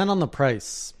 It'll depend on the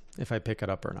price if I pick it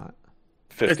up or not.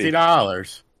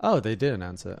 $50. Oh, they did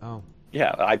announce it. Oh.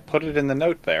 Yeah, I put it in the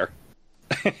note there.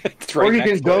 It's Or right you next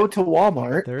can to go it. to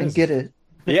Walmart There and is- get it.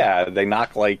 Yeah, they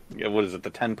knock like, what is it,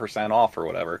 the 10% off or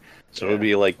whatever. So it would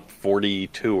be like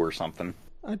 42 or something.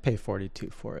 I'd pay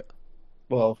 $42 for it.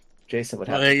 Well, Jason would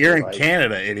have Well, to you're be in like-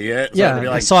 Canada, idiot. Yeah, it'd be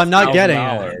like so I'm not getting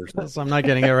 $1,000. it. So I'm not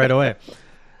getting it right away.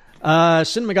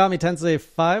 Shin Megami Tensei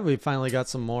 5, we finally got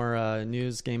some more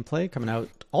news gameplay coming out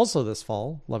also this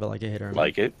fall. Love it like a hater.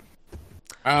 Like it.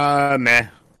 Meh.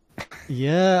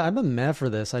 Yeah, I'm a meh for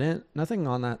this. Nothing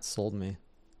on that sold me.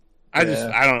 I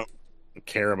don't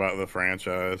care about the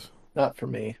franchise. Not for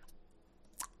me.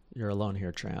 You're alone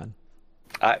here, Tran.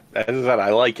 As I said, I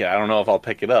like it. I don't know if I'll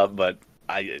pick it up, but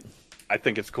I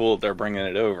think it's cool that they're bringing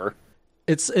it over.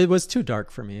 It was too dark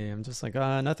for me. I'm just like,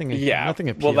 nothing. Yeah, nothing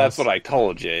appeals. well, that's what I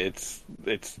told you. It's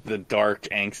the dark,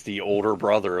 angsty older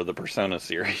brother of the Persona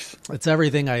series. It's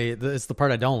everything. It's the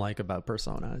part I don't like about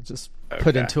Persona. It's just put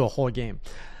Okay. into a whole game.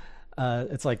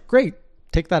 It's like, great,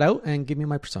 take that out and give me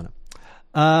my Persona.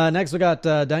 Next, we got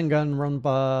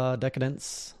Danganronpa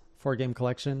Decadence 4-game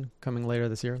collection coming later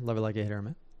this year. Love it like a hater,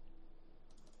 man.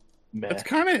 Meh. It's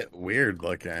kind of weird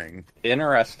looking.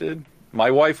 Interested? My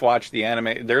wife watched the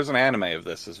anime. There's an anime of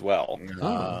this as well,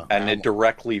 and it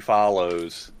directly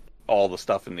follows all the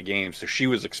stuff in the game. So she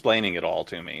was explaining it all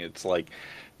to me. It's like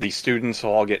these students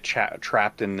all get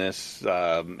trapped in this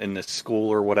school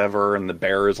or whatever, and the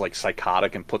bear is like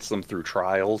psychotic and puts them through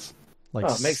trials. Like,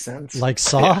 Oh, it makes sense. Like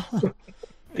Saw?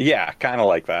 Yeah, kind of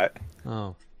like that.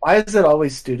 Oh. Why is it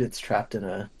always students trapped in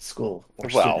a school? Or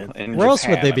Well, students? in Where else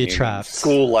would Japan, they be I mean, trapped?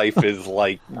 School life is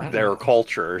like their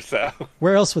culture, so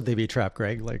Where else would they be trapped,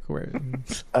 Greg? Like where?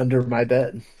 Under my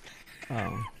bed,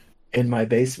 Oh, in my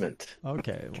basement.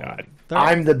 okay. Well, God.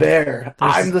 I'm the bear.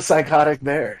 I'm the psychotic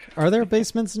bear. Are there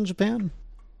basements in Japan?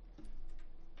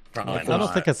 Probably I don't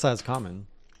not. think it's as common.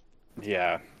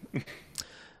 yeah.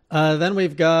 Then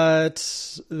we've got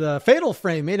the Fatal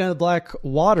Frame made out of black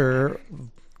water.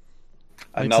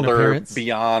 Makes an Another appearance.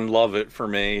 beyond love it for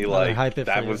me. Another Like hype it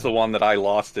that for was you. the one that I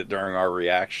lost it during our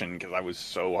reaction because I was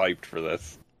so hyped for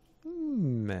this.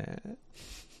 Meh.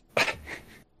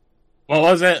 What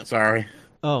was it? Sorry.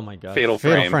 Oh my god. Fatal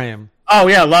Frame. Oh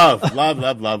yeah, love. Yeah.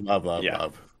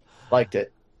 Love. Liked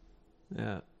it.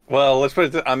 Yeah. Well, let's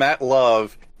put it. I'm at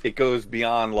love. It goes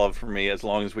beyond love for me as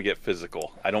long as we get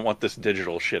physical. I don't want this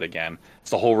digital shit again.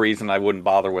 It's the whole reason I wouldn't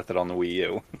bother with it on the Wii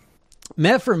U.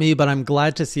 Meh for me, but I'm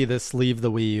glad to see this leave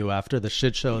the Wii U after the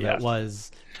shit show that Yes.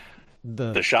 was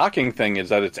The shocking thing is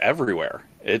that it's everywhere.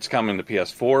 It's coming to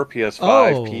PS4,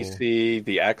 PS5, Oh. PC,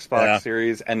 the Xbox Yeah.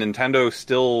 Series, and Nintendo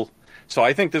still. So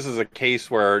I think this is a case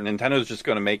where Nintendo's just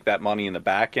going to make that money in the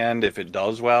back end if it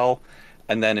does well,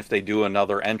 and then if they do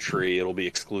another entry, it'll be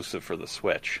exclusive for the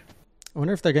Switch. I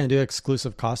wonder if they're going to do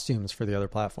exclusive costumes for the other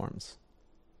platforms.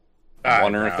 I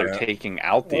wonder if they're taking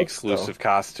out the Hope exclusive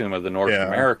costume of the North Yeah.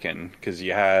 American, because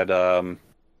you had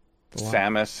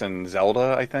Samus and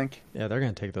Zelda, I think. Yeah, they're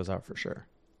going to take those out for sure.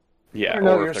 Yeah, I don't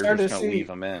know, or you're if they're starting just to going to see- leave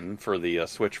them in for the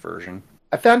Switch version.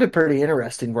 I found it pretty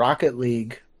interesting. Rocket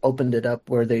League opened it up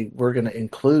where they were going to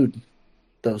include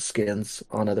those skins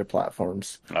on other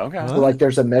platforms. Okay. What? So, like,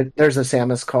 there's a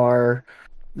Samus car,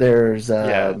 there's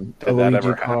Yeah, a did that Luigi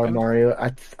ever car, happen?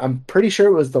 Mario. I'm pretty sure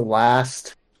it was the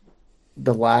last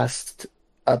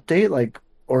update, like,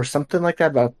 or something like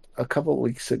that, about a couple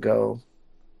weeks ago.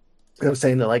 It was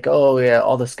saying that, like, oh yeah,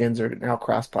 all the skins are now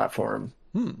cross-platform.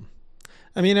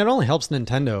 I mean, it only helps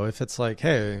Nintendo if it's like,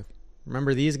 hey,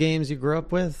 remember these games you grew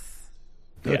up with?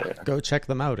 Go check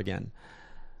them out again.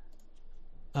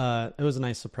 It was a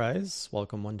nice surprise.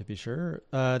 Welcome one to be sure.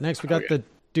 Next, we got the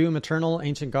Doom Eternal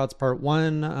Ancient Gods Part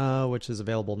 1, which is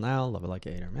available now. Love it like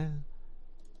a hater, man.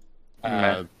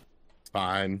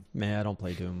 Fine. Man, I don't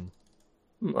play Doom.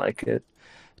 Like it.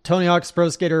 Tony Hawk's Pro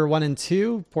Skater 1 and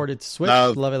 2 ported to Switch.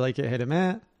 Love. Love it like it, hate it,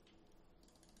 Matt.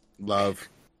 Love.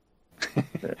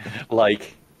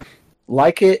 Like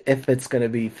It if it's going to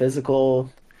be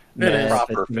physical. It is. if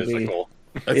proper it's gonna be- physical.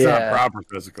 It's Yeah. not proper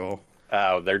physical.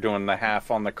 Oh, they're doing the half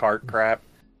on the cart crap.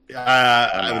 The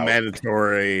Wow.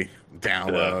 mandatory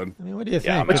download. I mean, what do you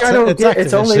Yeah, think? Which I don't get.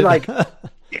 It's only Activision.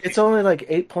 It's only like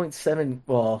 8.7.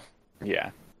 Well, Yeah.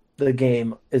 the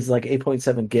game is like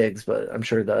 8.7 gigs, but I'm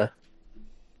sure the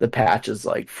patch is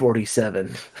like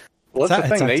 47. Well, that's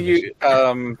the It's thing. They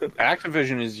Activision. use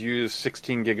Activision has used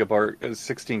 16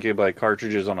 gigabyte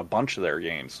cartridges on a bunch of their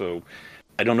games. So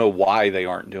I don't know why they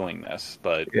aren't doing this,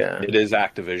 but Yeah. it is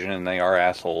Activision and they are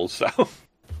assholes. So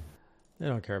They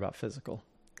don't care about physical.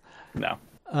 no.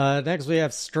 Next, we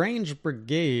have Strange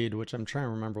Brigade, which I'm trying to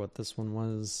remember what this one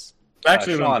was. I've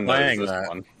actually Sean been knows playing this that.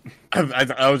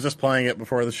 one. I was just playing it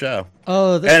before the show.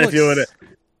 Oh, this And looks...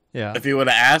 Yeah, if you would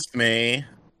have asked me,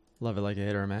 love it like a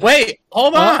hater, man. wait,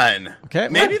 hold on. Okay,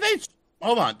 Maybe what? they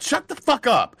hold on. Shut the fuck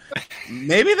up.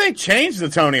 Maybe they changed the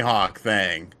Tony Hawk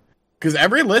thing because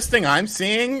every listing I'm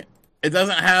seeing, it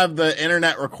doesn't have the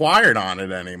internet required on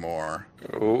it anymore.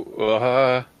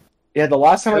 Oh, Yeah, the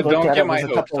last time I looked don't at get it my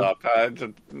was a hopes couple. up.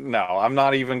 No, I'm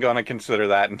not even going to consider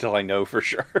that until I know for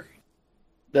sure.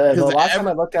 The Because last time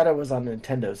I looked at it was on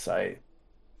Nintendo's site.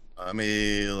 Let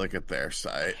me look at their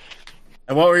site.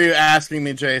 And what were you asking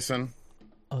me, Jason?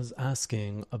 I was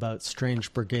asking about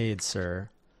Strange Brigade, sir.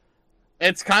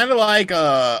 It's kind of like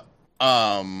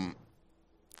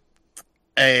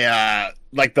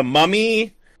like the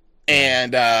Mummy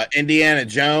and Indiana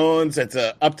Jones. It's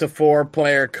a up to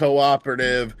 4-player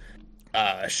cooperative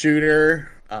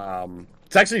shooter.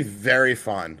 It's actually very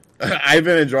fun. I've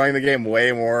been enjoying the game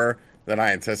way more than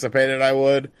I anticipated I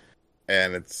would,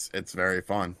 and it's very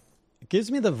fun. It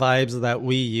gives me the vibes of that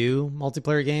Wii U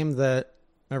multiplayer game that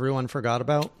everyone forgot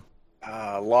about.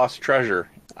 Lost Treasure.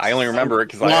 I only remember it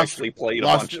because I Lost- actually played a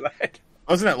Lost- bunch of that.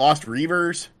 Wasn't it Lost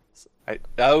Reavers?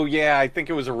 Oh yeah, I think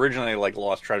it was originally like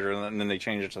Lost Treasure, and then they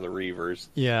changed it to the Reavers.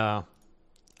 Yeah,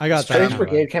 I got that. Strange kind of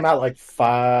Brigade came out like 3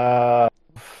 Yeah.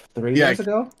 years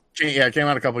ago. Yeah, it came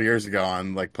out a couple years ago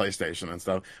on like PlayStation and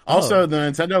stuff. Also, Oh. the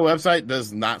Nintendo website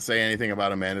does not say anything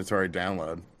about a mandatory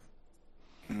download.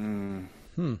 I'm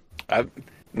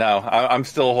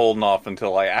still holding off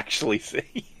until I actually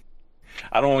see.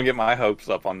 I don't want to get my hopes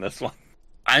up on this one.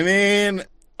 I mean,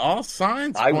 all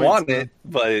signs. I point want to- it,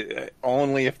 but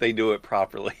only if they do it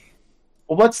properly.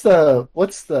 Well, what's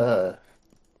the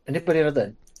anybody know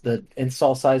the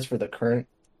install size for the current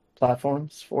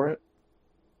platforms for it?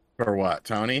 For what,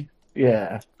 Tony?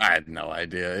 Yeah. I had no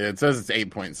idea. It says it's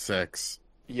 8.6.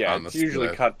 Yeah, On it's the usually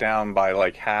split. cut down by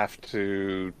like half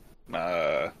to,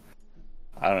 I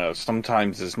don't know,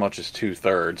 sometimes as much as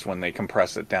 2/3 when they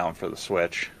compress it down for the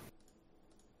Switch.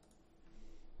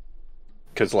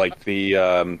 Because like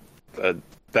that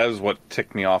was what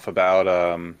ticked me off about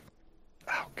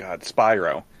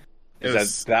Spyro. It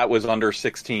was- That was under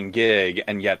 16 gig,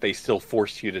 and yet they still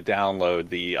forced you to download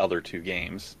the other two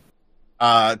games.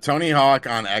 Tony Hawk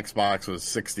on Xbox was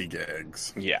 60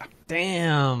 gigs. Yeah.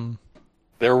 Damn.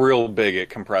 They're real big at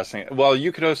compressing it. Well,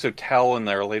 you could also tell in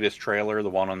their latest trailer, the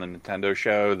one on the Nintendo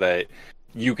show, that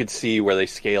you could see where they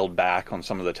scaled back on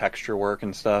some of the texture work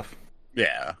and stuff.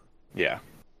 Yeah. Yeah.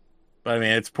 But I mean,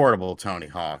 it's portable Tony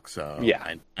Hawk, so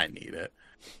Yeah. I need it.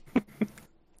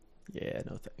 Yeah,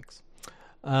 no thanks.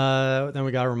 Then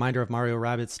we got a reminder of Mario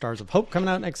Rabbids Stars of Hope coming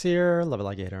out next year. Love it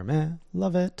like a hater, man.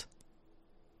 Love it.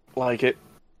 Like it.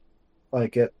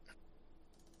 Like it.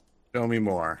 Show me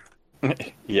more.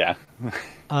 Yeah.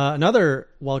 Another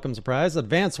welcome surprise,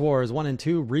 Advance Wars 1 and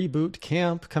 2 Reboot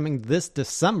Camp coming this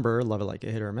December. Love it like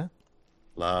a hater, man.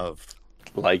 Love.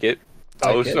 Like it.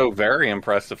 Like I was it. so very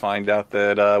impressed to find out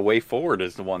that Way Forward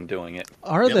is the one doing it.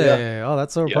 Are Yep. they? Oh,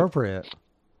 that's so Yep. appropriate.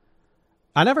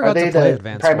 I never Are got they to play the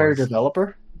Advance primary Wars.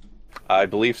 developer? I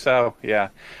believe so, yeah.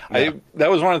 That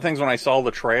was one of the things when I saw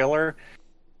the trailer.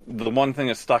 The one thing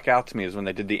that stuck out to me is when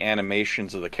they did the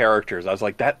animations of the characters. I was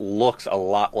like, that looks a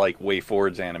lot like Way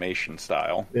Forward's animation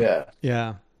style. Yeah.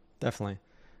 Yeah, definitely.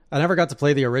 I never got to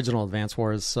play the original Advance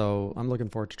Wars, so I'm looking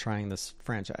forward to trying this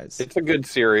franchise. It's a good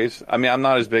series. I mean, I'm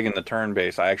not as big in the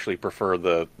turn-based. I actually prefer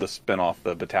the spin-off,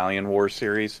 the Battalion Wars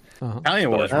series. Italian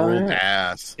Wars Oh, ruled yeah.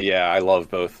 ass. Yeah, I love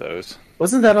both those.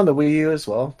 Wasn't that on the Wii U as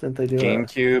well? Didn't they do it?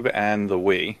 GameCube and the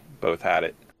Wii both had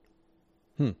it.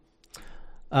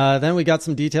 Then we got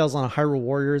some details on Hyrule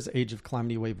Warriors Age of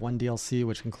Calamity Wave 1 DLC,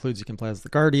 which includes you can play as the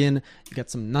Guardian. You get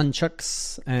some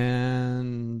nunchucks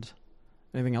and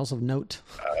anything else of note.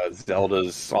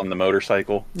 Zelda's on the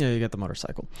motorcycle. Yeah, you get the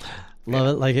motorcycle. Love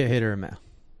it like it, hater, man.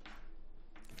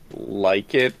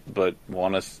 like it, but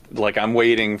want to like I'm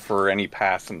waiting for any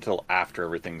pass until after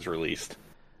everything's released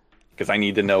because I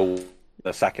need to know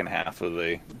the second half of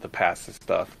the pass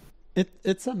stuff.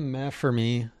 It's a meh for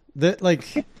me.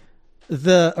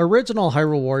 The original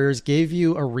Hyrule Warriors gave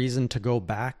you a reason to go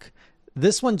back.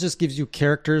 This one just gives you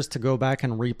characters to go back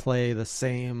and replay the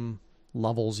same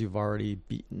levels you've already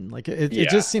beaten. Like it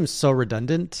just seems so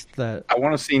redundant that I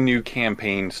want to see new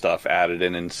campaign stuff added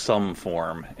in some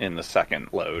form in the second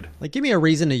load. Like, give me a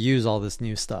reason to use all this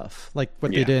new stuff, like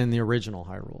what they did in the original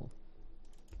Hyrule.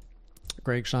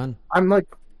 Greg, Sean? I'm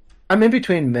in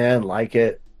between meh and like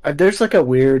it. There's like a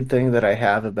weird thing that I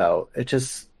have about it.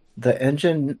 Just the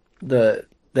engine, the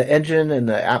engine and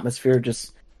the atmosphere.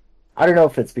 Just I don't know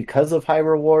if it's because of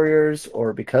Hyrule Warriors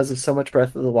or because of so much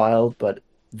Breath of the Wild, but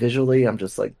visually, I'm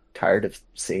just like tired of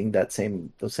seeing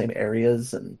those same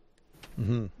areas and.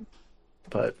 Mm-hmm.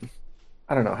 But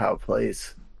I don't know how it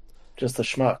plays. Just a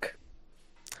schmuck.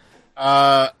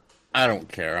 I don't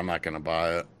care. I'm not gonna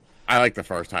buy it. I like the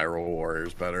first Hyrule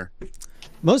Warriors better.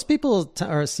 Most people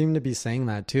seem to be saying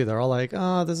that too. They're all like,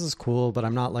 "Oh, this is cool," but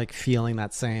I'm not like feeling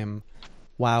that same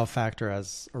wow factor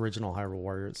as original Hyrule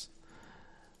Warriors.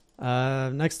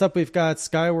 Next up, we've got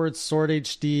Skyward Sword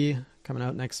HD coming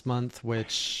out next month.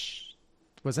 Which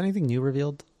was anything new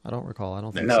revealed? I don't recall. I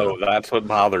don't think so. No, that's what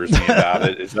bothers me about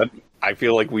it. Is that I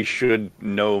feel like we should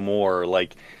know more.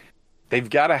 Like they've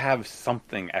got to have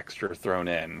something extra thrown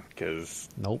in because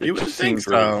Nope. You would think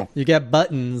so. You get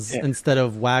buttons instead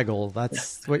of waggle.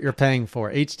 That's what you're paying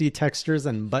for. HD textures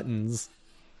and buttons.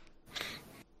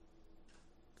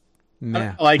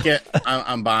 Meh. I like it.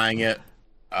 I'm buying it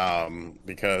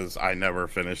because I never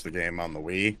finished the game on the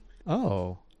Wii.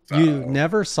 Oh, So- you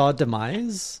never saw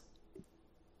Demise?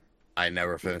 I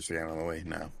never finished the game on the Wii.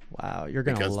 No, Wow, you're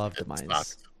gonna because love it Demise.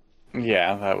 sucked.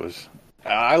 Yeah, that was.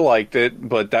 I liked it,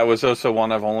 but that was also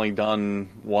one I've only done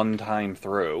one time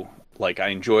through. Like I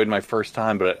enjoyed my first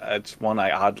time, but it's one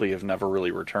I oddly have never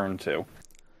really returned to.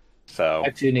 So I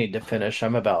do need to finish.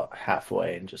 I'm about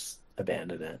halfway and just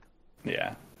abandon it.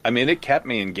 yeah, I mean it kept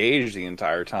me engaged the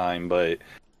entire time, but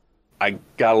I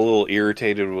got a little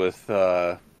irritated with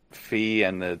Fee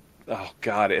and the. Oh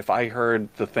God! If I heard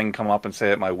the thing come up and say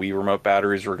that my Wii remote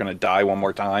batteries were going to die one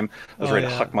more time, I was ready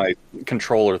to huck my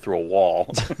controller through a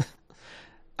wall.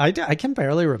 I can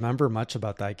barely remember much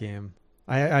about that game.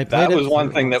 I played That it was one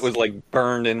through thing that once. was like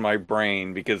burned in my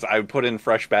brain because I would put in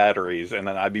fresh batteries and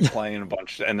then I'd be playing a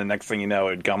bunch, and the next thing you know,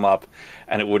 it'd come up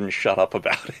and it wouldn't shut up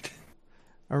about it.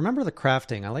 I remember the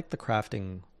crafting. I like the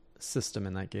crafting system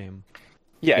in that game.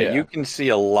 Yeah, Yeah. you can see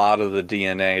a lot of the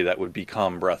DNA that would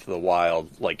become Breath of the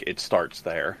Wild. Like it starts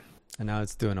there. And now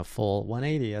it's doing a full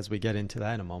 180 as we get into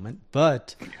that in a moment.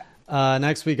 But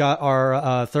next we got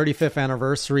our 35th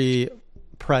anniversary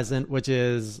present, which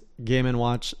is Game &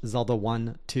 Watch Zelda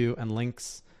 1, 2, and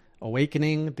Link's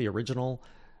Awakening, the original.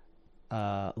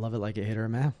 Love it, like it, hate it or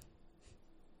meh.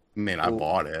 I mean, I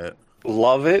bought it.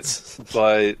 Love it,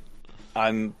 but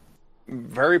I'm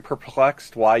very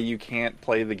perplexed why you can't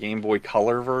play the Game Boy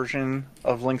Color version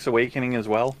of Link's Awakening as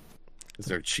well. Because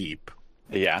they're cheap.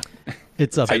 Yeah.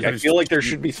 It's a I feel like there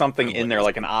should be something in there,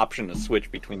 like an option to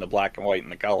switch between the black and white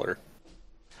and the color.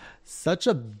 such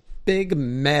a big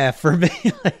meh for me.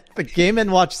 Like, the Game &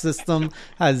 Watch system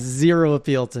has zero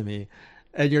appeal to me.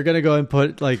 And you're going to go and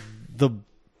put like the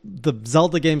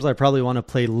Zelda games I probably want to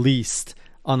play least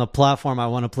on the platform I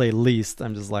want to play least.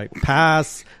 I'm just like,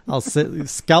 pass. I'll sit.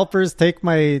 Scalpers, take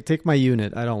my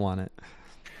unit. I don't want it.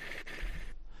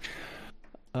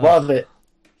 Love it.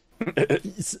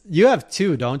 You have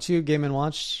two, don't you? Game &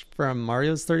 Watch from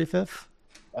Mario's 35th.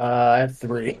 I have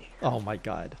 3, Oh my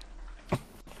god.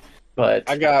 but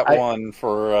I got one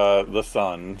for the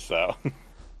Sun, so.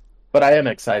 But I am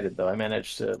excited though. I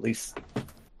managed to at least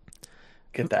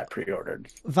get that pre-ordered.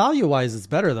 Value wise, it's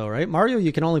better though, right? Mario,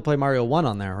 you can only play Mario 1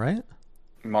 on there, right?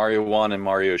 Mario 1 and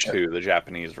Mario 2, the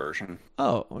Japanese version.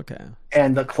 Oh, okay.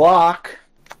 And the clock.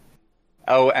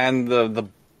 Oh, and the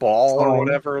ball or Fine.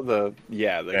 whatever,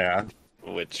 Yeah.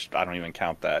 which I don't even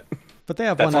count that. But they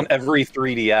have That's one on every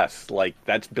 3DS. Like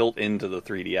that's built into the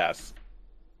 3DS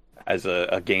as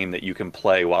a game that you can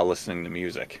play while listening to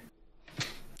music.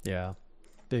 Yeah.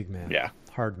 Big man. Yeah.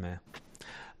 Hard man.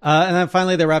 And then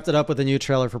finally they wrapped it up with a new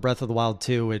trailer for Breath of the Wild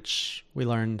 2, which we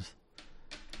learned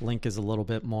Link is a little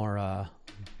bit more I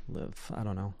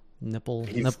don't know,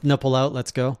 nipple out,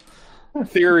 let's go.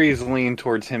 Theories lean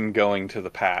towards him going to the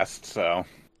past, so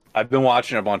I've been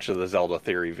watching a bunch of the Zelda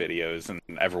theory videos and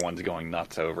everyone's going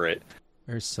nuts over it.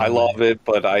 There's so I many. love it,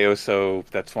 but I also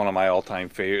that's one of my all-time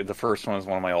favorite. The first one is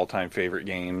one of my all-time favorite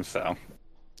games, so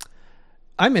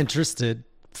I'm interested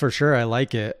for sure. I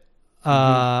like it.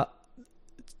 To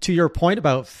your point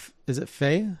about, is it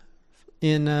Faye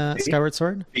in Skyward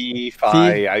Sword?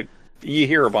 Fi. You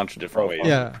hear a bunch of different ways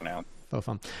to pronounce.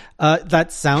 Fofum.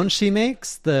 That sound she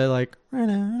makes, the like,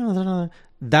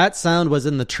 that sound was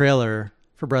in the trailer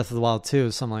for Breath of the Wild too.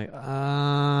 So I'm like,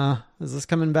 is this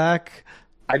coming back?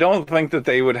 I don't think that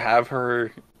they would have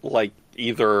her like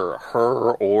either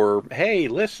her or hey,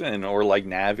 listen, or like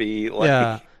Navi. Like,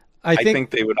 yeah, I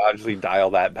think they would obviously dial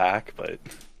that back, but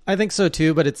I think so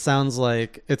too. But it sounds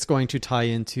like it's going to tie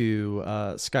into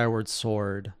Skyward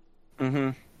Sword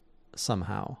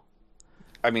somehow.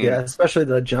 I mean, yeah, especially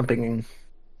the jumping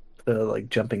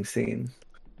scene.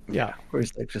 Yeah, where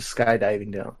he's like just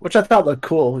skydiving down, which I thought looked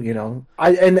cool. You know,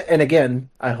 and again,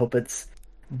 I hope it's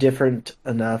different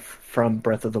enough from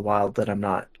Breath of the Wild that I'm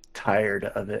not tired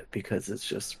of it because it's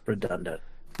just redundant.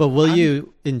 But will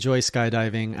you enjoy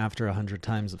skydiving after 100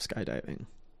 times of skydiving?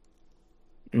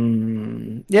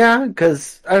 Yeah,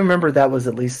 because I remember that was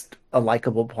at least a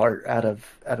likable part out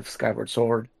of Skyward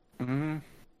Sword. Mm-hmm.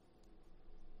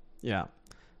 Yeah,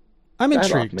 I'm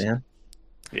intrigued, man.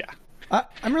 Yeah.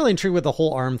 I'm really intrigued with the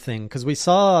whole arm thing because we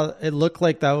saw it looked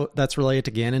like that's related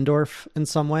to Ganondorf in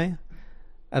some way.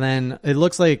 And then it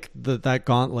looks like that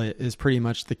gauntlet is pretty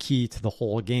much the key to the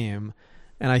whole game.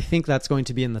 And I think that's going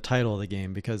to be in the title of the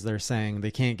game because they're saying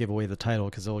they can't give away the title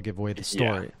because it will give away the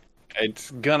story. Yeah.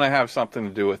 It's going to have something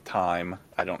to do with time.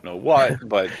 I don't know what,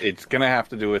 but it's going to have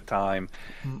to do with time.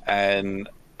 And,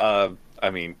 I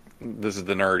mean, this is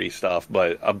the nerdy stuff,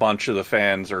 but a bunch of the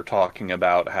fans are talking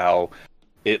about how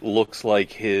it looks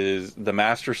like the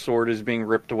Master Sword is being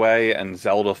ripped away and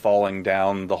Zelda falling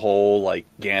down the hole, like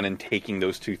Ganon taking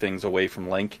those two things away from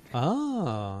Link.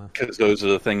 Oh. Because those are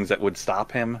the things that would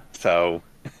stop him, so...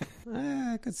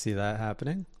 I could see that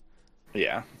happening.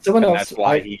 Yeah. That's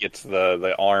why he gets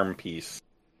the arm piece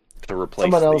to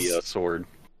replace the sword.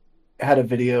 Had a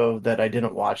video that I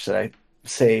didn't watch that I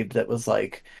saved that was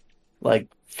like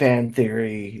fan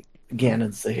theory...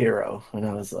 Ganon's the hero, and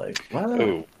I was like, "Wow!"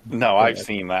 Ooh, no, I've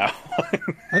seen that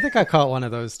one. I think I caught one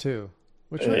of those too,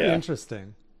 which would be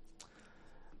interesting.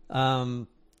 I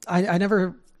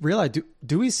never realized.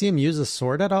 Do we see him use a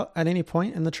sword at any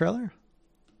point in the trailer?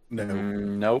 No,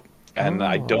 nope. And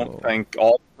I don't think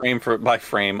all frame by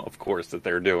frame, of course, that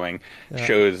they're doing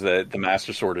shows that the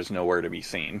Master Sword is nowhere to be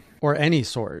seen, or any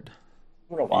sword.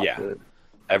 Yeah.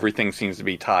 Everything seems to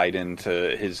be tied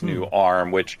into his new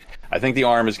arm, which I think the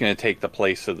arm is going to take the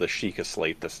place of the Sheikah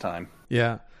Slate this time.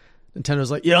 Yeah. Nintendo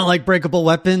like, you don't like breakable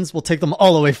weapons? We'll take them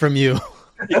all away from you.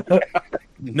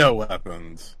 No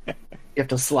weapons. You have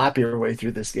to slap your way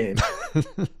through this game.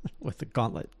 With the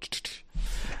gauntlet.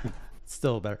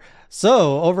 Still better.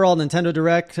 So, overall, Nintendo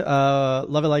Direct,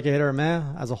 love it, like it, hate it, or meh,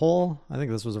 as a whole, I think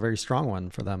this was a very strong one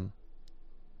for them.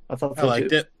 I thought so I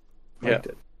liked it. Liked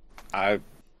it.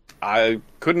 I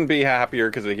couldn't be happier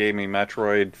because they gave me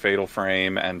Metroid, Fatal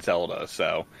Frame, and Zelda.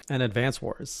 So and Advance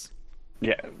Wars.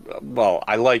 Yeah, well,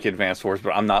 I like Advance Wars, but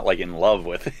I'm not like in love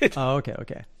with it. Oh,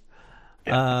 okay.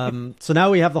 Yeah. So now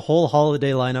we have the whole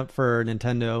holiday lineup for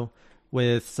Nintendo,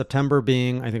 with September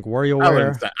being, I think,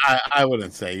 WarioWare. I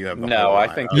wouldn't say you have the no. whole I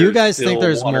think you guys think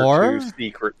there's one more or two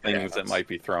secret things that might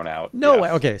be thrown out. No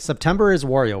way. Okay, September is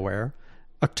WarioWare.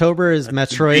 October is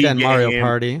Metroid and Mario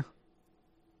Party.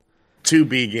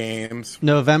 2B games.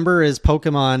 November is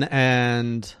Pokemon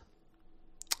and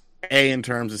A in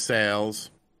terms of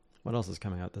sales. What else is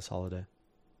coming out this holiday?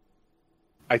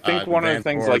 I think one of the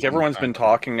things, like everyone's been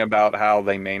talking about how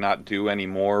they may not do any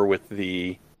more with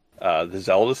the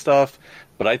Zelda stuff,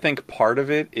 but I think part of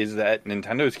it is that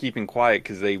Nintendo is keeping quiet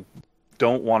because they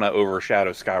don't want to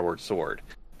overshadow Skyward Sword.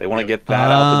 They want to get that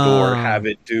out the door, have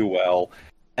it do well,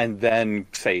 and then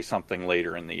say something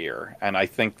later in the year. And I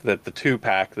think that the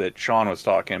 2-pack that Sean was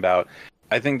talking about,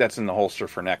 I think that's in the holster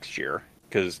for next year.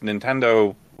 Because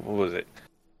Nintendo, what was it?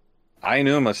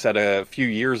 Aonuma said a few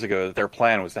years ago that their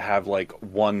plan was to have like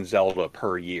one Zelda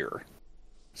per year.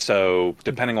 So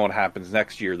depending on what happens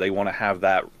next year, they want to have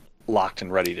that locked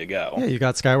and ready to go. Yeah, you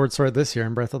got Skyward Sword this year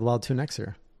and Breath of the Wild 2 next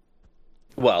year.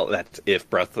 Well, that's if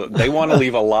they want to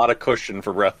leave a lot of cushion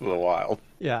for Breath of the Wild.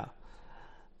 Yeah.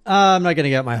 I'm not going to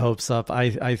get my hopes up.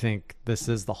 I think this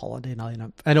is the holiday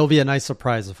lineup. And it'll be a nice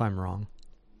surprise if I'm wrong.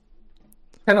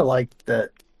 Kind of like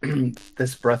that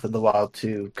this Breath of the Wild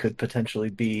 2 could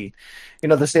potentially be,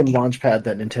 the same launch pad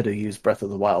that Nintendo used Breath of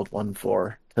the Wild 1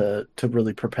 for to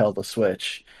really propel the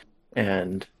Switch.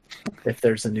 And if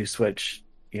there's a new Switch,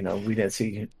 we didn't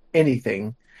see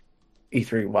anything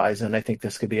E3 wise, and I think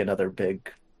this could be another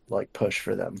big push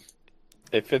for them.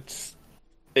 If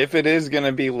it is going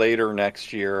to be later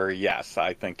next year, yes,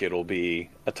 I think it'll be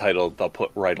a title they'll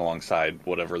put right alongside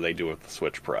whatever they do with the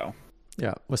Switch Pro.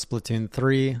 Yeah, with Splatoon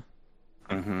 3,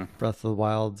 Mm-hmm. Breath of the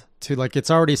Wild 2. Like,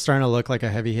 it's already starting to look like a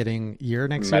heavy-hitting year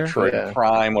next year. Metroid Yeah.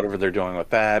 Prime, whatever they're doing with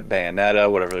that, Bayonetta,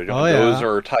 whatever they're doing. Oh, yeah. Those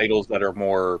are titles that are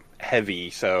more heavy,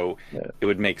 so Yeah. it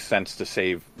would make sense to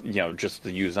save, just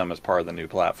to use them as part of the new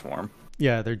platform.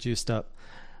 Yeah, they're juiced up.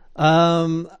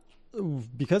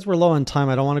 Because we're low on time,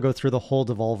 I don't want to go through the whole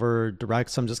Devolver Direct,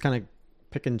 so I'm just kind of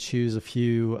pick and choose a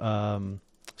few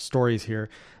stories here.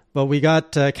 But we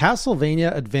got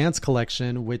Castlevania Advance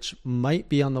Collection, which might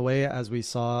be on the way, as we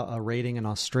saw a rating in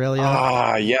Australia.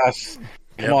 Ah, yes.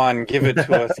 Come on, give it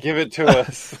to us. Give it to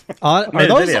us. Are made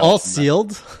a those video all on that.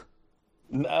 sealed?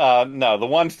 No, the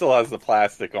one still has the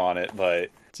plastic on it, but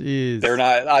Jeez, they're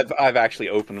not. I've actually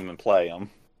opened them and play them.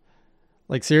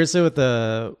 like seriously with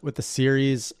the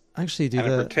series. Actually, do And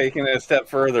if we're the taking it a step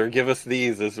further, give us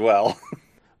these as well.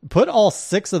 put all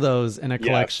 6 of those in a Yes.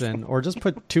 collection, or just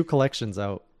put 2 collections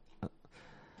out.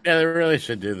 Yeah, they really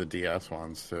should do the DS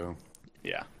ones too.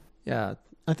 Yeah. Yeah,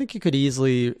 I think you could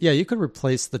easily. Yeah, you could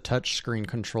replace the touch screen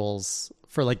controls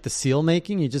for like the seal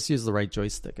making. You just use the right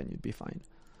joystick, and you'd be fine.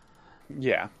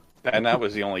 Yeah. And that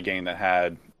was the only game that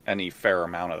had any fair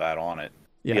amount of that on it.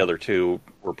 Yeah. The other two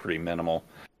were pretty minimal.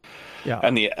 Yeah,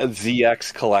 And the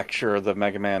ZX collector, the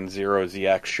Mega Man Zero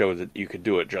ZX, showed that you could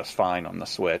do it just fine on the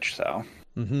Switch. So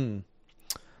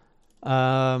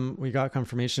we got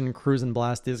confirmation Cruise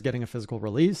Blast is getting a physical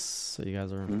release, so you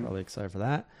guys are probably excited for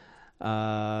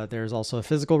that. There's also a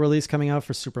physical release coming out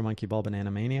for Super Monkey Ball Banana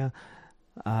Mania.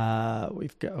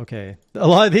 We've got a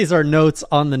lot of these are notes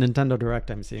on the Nintendo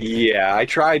Direct I'm seeing. yeah, I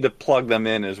tried to plug them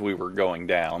in as we were going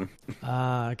down.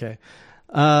 Okay.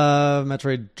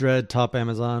 Metroid Dread top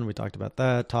Amazon. We talked about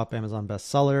that. Top Amazon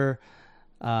bestseller.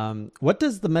 What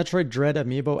does the Metroid Dread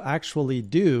amiibo actually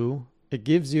do? It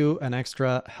gives you an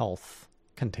extra health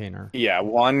container. Yeah,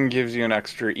 one gives you an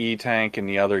extra E-tank and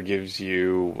the other gives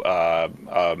you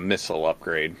a missile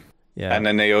upgrade. Yeah. And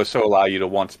then they also allow you to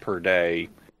once per day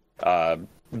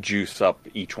juice up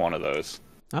each one of those.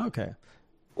 Okay.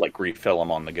 Like refill them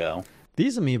on the go.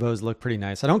 These amiibos look pretty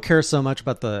nice. I don't care so much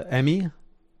about the Emmy,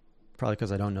 probably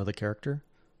because I don't know the character,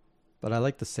 but I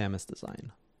like the Samus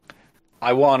design.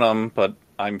 I want them, but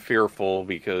I'm fearful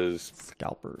because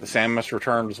Scalpers. the Samus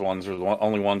Returns ones are the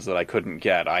only ones that I couldn't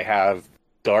get. I have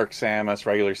Dark Samus,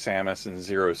 regular Samus, and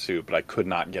Zero Suit, but I could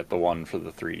not get the one for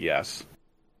the 3DS.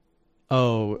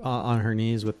 Oh, on her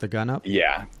knees with the gun up?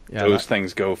 Yeah, Yeah, those that-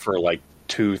 things go for like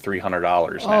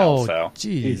 $200-$300 now. Oh, So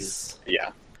jeez. yeah,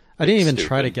 I didn't even stupid.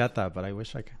 try to get that, but I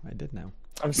wish I did now.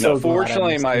 I'm so no,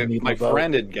 fortunately, glad I missed my the amiibo.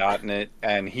 friend had gotten it,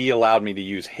 and he allowed me to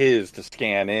use his to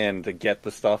scan in to get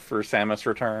the stuff for Samus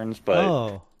Returns, but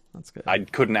Oh, that's good. I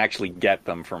couldn't actually get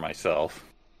them for myself.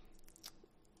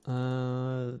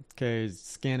 Okay,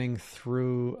 scanning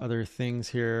through other things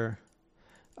here.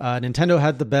 Nintendo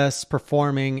had the best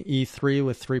performing E3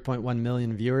 with 3.1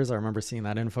 million viewers. I remember seeing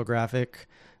that infographic.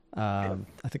 I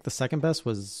think the second best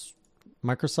was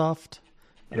Microsoft,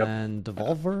 Yep. and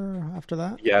Devolver after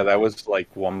that. Yeah, that was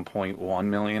like 1.1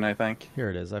 million, I think. Here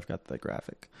it is. I've got the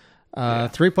graphic.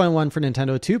 3.1 for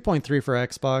Nintendo, 2.3 for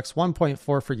Xbox, 1.4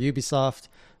 for Ubisoft,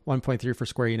 1.3 for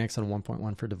Square Enix, and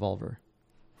 1.1 for Devolver.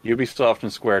 Ubisoft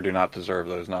and Square do not deserve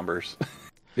those numbers.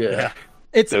 Yeah.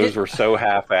 Those were so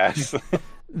half-assed.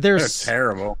 They're There's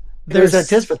terrible. There's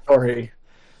anticipatory.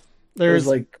 there's There's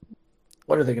like,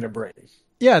 what are they going to bring?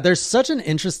 Yeah, there's such an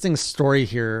interesting story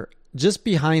here just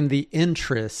behind the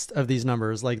interest of these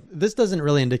numbers. Like, this doesn't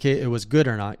really indicate it was good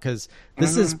or not, because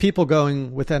this is people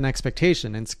going with an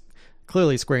expectation. And it's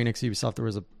clearly Square Enix, Ubisoft, there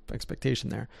was an expectation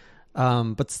there.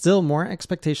 But still more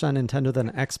expectation on Nintendo than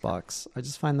Xbox. I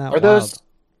just find that wild.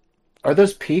 Are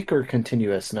those peak or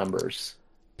continuous numbers?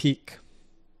 Peak.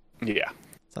 Yeah.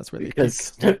 That's where they peak.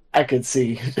 Because I could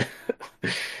see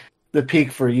the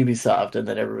peak for Ubisoft, and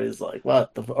then everybody's like,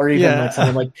 "What the?" Or even Yeah. like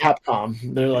something like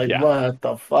Capcom, they're like, Yeah. "What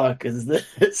the fuck is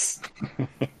this?"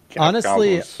 Honestly,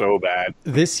 Capcom was so bad.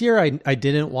 This year, I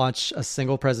didn't watch a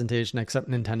single presentation except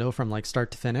Nintendo from like start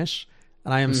to finish.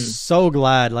 And I am so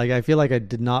glad. Like, I feel like I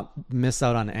did not miss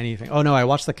out on anything. Oh, no, I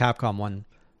watched the Capcom one.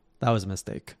 That was a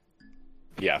mistake.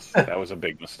 Yes, that was a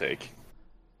big mistake.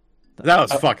 That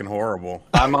was fucking horrible.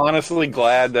 I'm honestly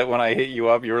glad that when I hit you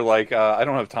up, you were like, I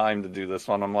don't have time to do this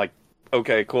one. I'm like,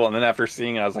 okay, cool. And then after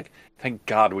seeing it, I was like, thank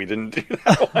God we didn't do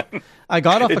that one. I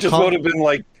got off It a just call. would have been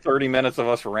like 30 minutes of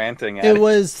us ranting at It it.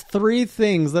 was 3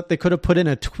 things that they could have put in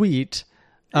a tweet.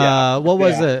 Yeah. What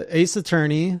was Yeah. it? Ace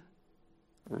Attorney.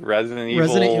 Resident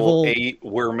Resident Evil Evil 8,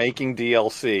 we're making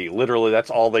DLC. Literally, that's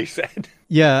all they said.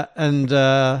 Yeah, and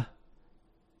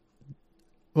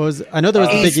what was I know there was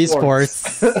the big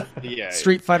Esports. esports. Yeah.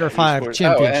 Street Fighter 5 esports.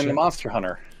 championship. Oh, and Monster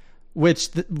Hunter. which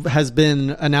has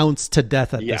been announced to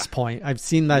death at Yeah. this point. I've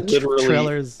seen that Literally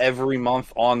trailers every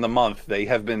month on the month. They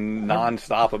have been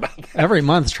nonstop about that. every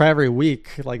month, try every week.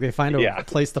 Like they find a Yeah.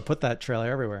 place to put that trailer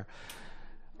everywhere.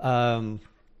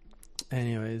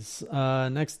 Anyways,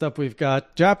 next up we've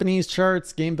got Japanese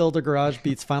charts. Game Builder Garage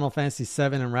beats Final Fantasy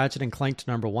VII and Ratchet and Clank to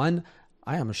number 1.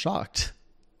 I am shocked.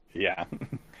 Yeah.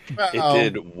 Well,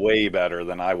 It did way better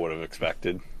than I would have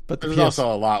expected. But the there's PS,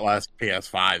 also a lot less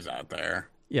PS5s out there.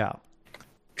 yeah,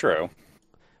 True.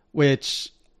 which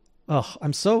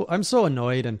I'm so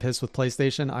annoyed and pissed with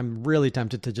PlayStation. I'm really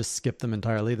tempted to just skip them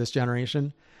entirely this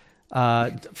generation.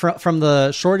 From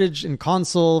the shortage in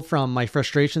console, from my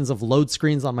frustrations of load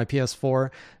screens on my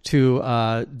PS4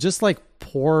 to just like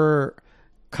poor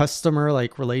customer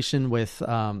like relation with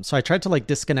so I tried to like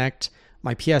disconnect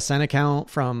my PSN account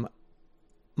from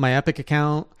my Epic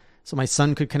account so my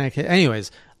son could connect it.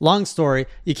 Anyways, long story,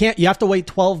 you have to wait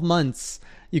 12 months.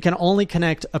 You can only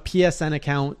connect a PSN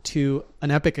account to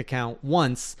an Epic account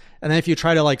once, and then if you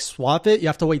try to like swap it, you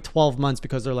have to wait 12 months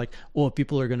because they're like, oh,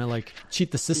 people are gonna like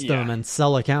cheat the system and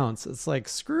sell accounts. It's like,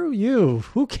 screw you,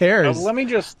 who cares? Let me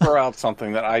just throw out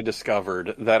something that I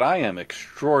discovered that I am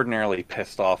extraordinarily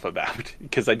pissed off about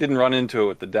because I didn't run into it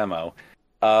with the demo.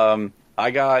 I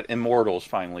got Immortals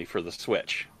finally for the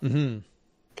Switch. Mm-hmm.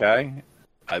 Okay?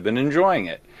 I've been enjoying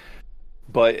it.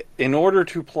 But in order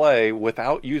to play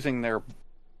without using their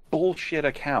bullshit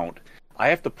account, I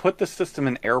have to put the system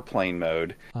in airplane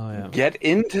mode, get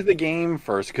into the game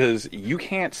first, because you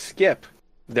can't skip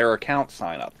their account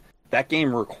sign up. That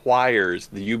game requires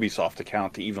the Ubisoft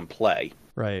account to even play.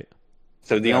 Right.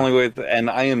 So the only way,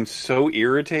 and I am so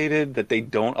irritated that they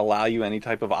don't allow you any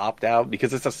type of opt-out,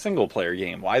 because it's a single-player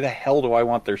game. Why the hell do I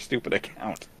want their stupid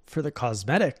account? For the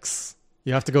cosmetics.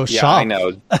 You have to go Yeah, shop. I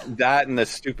know. That and the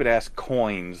stupid-ass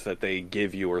coins that they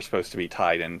give you are supposed to be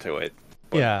tied into it.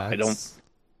 But Yeah.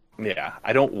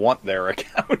 I don't want their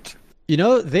account. You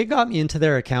know, they got me into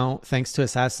their account thanks to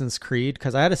Assassin's Creed,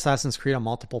 because I had Assassin's Creed on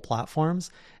multiple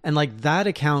platforms, and like that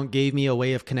account gave me a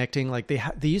way of connecting. Like they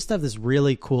used to have this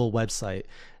really cool website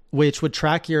which would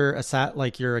track your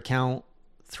your account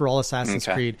through all Assassin's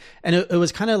Creed, and it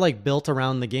was kind of like built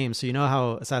around the game. So you know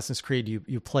how Assassin's Creed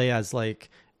you play as like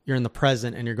you're in the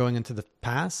present and you're going into the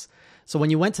past. So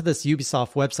when you went to this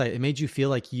Ubisoft website, it made you feel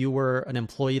like you were an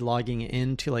employee logging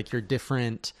into like your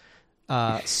different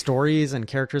stories and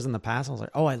characters in the past. I was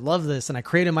like, oh, I love this. And I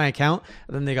created my account,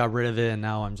 and then they got rid of it. And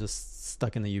now I'm just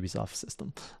stuck in the Ubisoft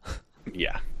system.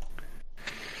 Yeah.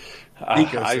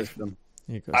 Ecosystem.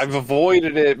 I've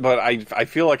avoided it, but I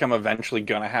feel like I'm eventually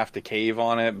going to have to cave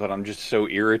on it. But I'm just so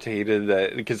irritated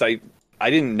that because I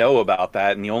didn't know about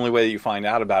that. And the only way that you find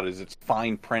out about it is it's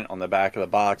fine print on the back of the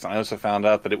box. And I also found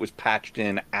out that it was patched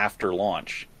in after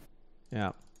launch.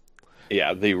 Yeah.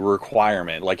 Yeah, the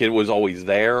requirement, like it was always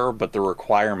there, but the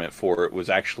requirement for it was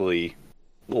actually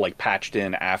like patched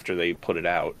in after they put it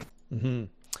out. Mm-hmm.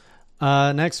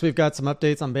 Next, we've got some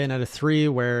updates on Bayonetta 3,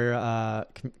 where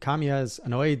Kamiya is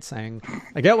annoyed, saying,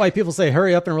 I get why people say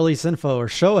hurry up and release info or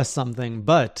show us something,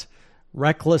 but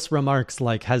reckless remarks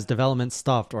like has development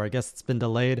stopped or I guess it's been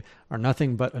delayed are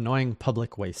nothing but annoying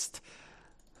public waste.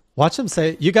 Watch him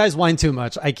say, you guys whine too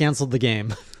much. I canceled the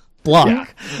game.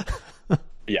 Block. Yeah.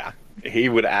 Yeah. He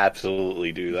would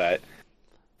absolutely do that.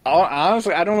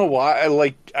 Honestly, I don't know why.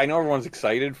 I know everyone's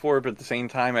excited for it, but at the same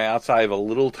time, outside of a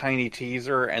little tiny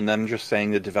teaser and then just saying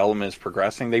the development is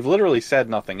progressing, they've literally said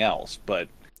nothing else. But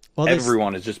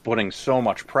everyone is just putting so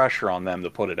much pressure on them to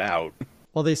put it out.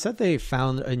 Well, they said they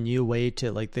found a new way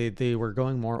to, like, they were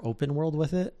going more open world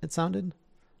with it, it sounded.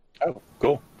 Oh,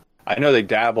 cool. I know they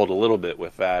dabbled a little bit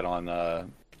with that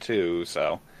on 2,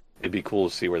 so it'd be cool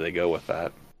to see where they go with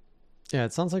that. Yeah,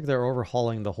 it sounds like they're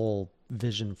overhauling the whole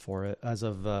vision for it as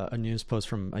of a news post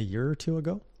from a year or two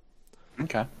ago.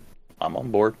 Okay. I'm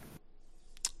on board.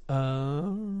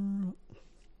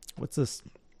 What's this?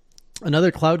 Another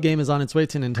cloud game is on its way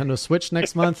to Nintendo Switch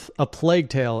next month. A Plague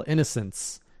Tale: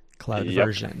 Innocence cloud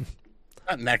version.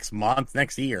 Not next month,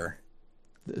 next year.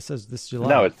 It says this July.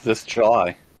 No, it's this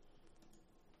July.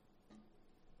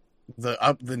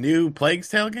 The new Plague's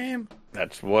Tale game?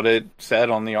 That's what it said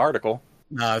on the article.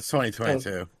 No, it's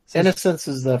 2022. Innocence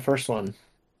is the first one.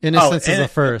 Innocence is the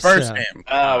first. Game.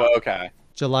 Oh, okay.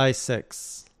 July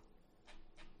 6th.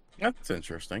 That's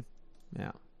interesting.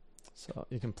 Yeah. So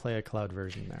you can play a cloud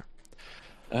version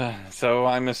there. So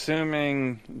I'm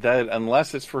assuming that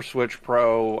unless it's for Switch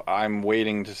Pro, I'm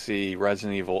waiting to see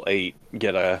Resident Evil 8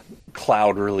 get a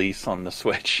cloud release on the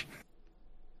Switch.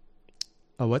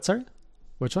 Oh, what, sorry?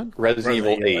 Which one? Resident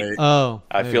Evil 8. Oh.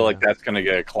 I feel like that's going to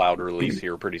get a cloud release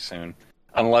here pretty soon.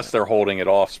 unless they're holding it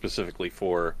off specifically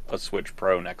for a Switch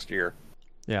Pro next year.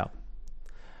 Yeah.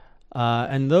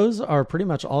 And those are pretty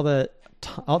much all that.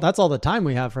 That's all the time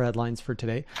we have for headlines for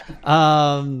today.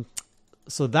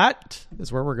 So that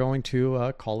is where we're going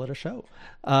to call it a show.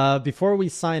 Before we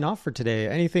sign off for today,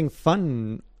 anything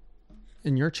fun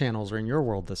in your channels or in your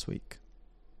world this week?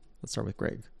 Let's start with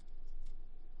Greg.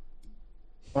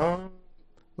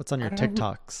 What's on your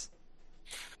TikToks?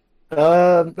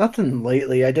 Nothing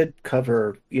lately. I did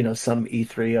cover, some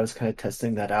E3. I was kind of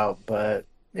testing that out, but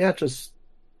yeah, just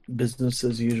business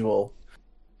as usual.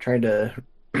 Trying to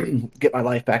get my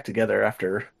life back together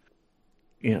after,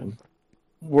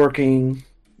 working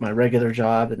my regular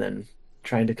job and then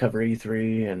trying to cover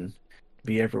E3 and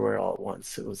be everywhere all at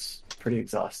once. It was pretty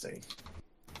exhausting.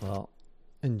 Well,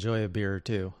 enjoy a beer or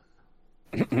two.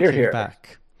 You're here.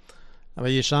 Back. How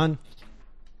about you, Sean?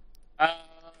 I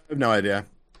have no idea.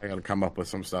 I got to come up with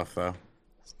some stuff though.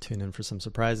 Let's tune in for some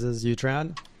surprises. You,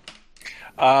 Tran?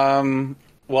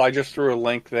 Well, I just threw a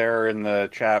link there in the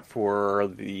chat for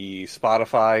the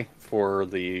Spotify for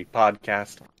the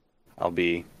podcast. I'll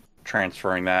be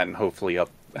transferring that and hopefully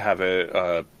have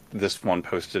it this one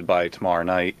posted by tomorrow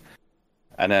night.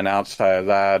 And then outside of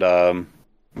that,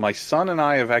 my son and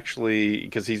I have actually,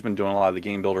 because he's been doing a lot of the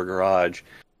Game Builder Garage,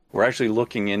 we're actually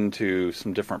looking into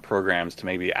some different programs to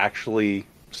maybe actually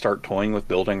start toying with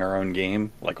building our own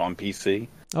game, like on PC.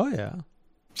 Oh, yeah.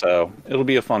 So it'll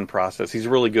be a fun process. He's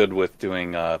really good with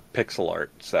doing pixel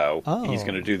art, so he's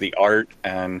going to do the art,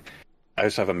 and I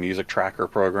just have a music tracker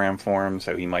program for him,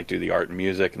 so he might do the art and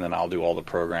music, and then I'll do all the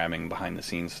programming behind the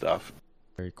scenes stuff.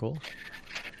 Very cool.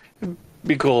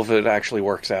 Be cool if it actually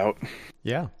works out.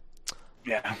 Yeah.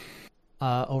 Yeah.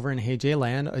 Over in Hey J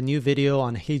Land, a new video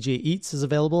on Hey J Eats is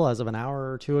available as of an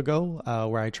hour or two ago,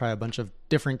 where I try a bunch of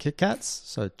different Kit Kats,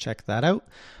 so check that out.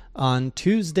 On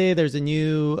Tuesday, there's a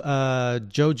new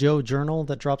JoJo journal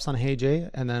that drops on Hey J,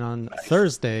 and then on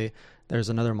Thursday, there's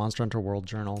another Monster Hunter World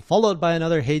journal, followed by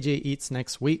another Hey J Eats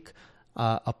next week,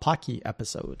 a Pocky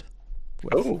episode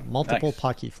with multiple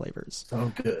Pocky flavors.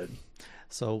 So good.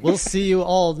 So we'll see you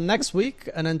all next week,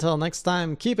 and until next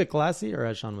time, keep it classy, or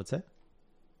as Sean would say.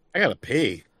 I gotta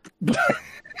pee.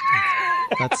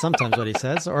 That's sometimes what he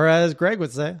says, or as Greg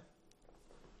would say.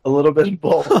 A little bit of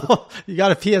both. You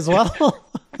gotta pee as well?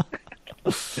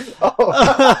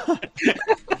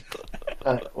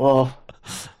 Well,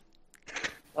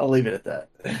 I'll leave it at that.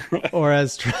 Or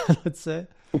as Trent would say.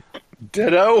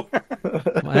 Ditto.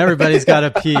 Well, everybody's got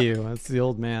to pee. That's the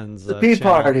old man's pee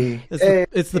channel. party.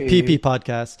 It's the PP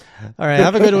podcast. All right.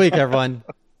 Have a good week, everyone.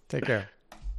 Take care.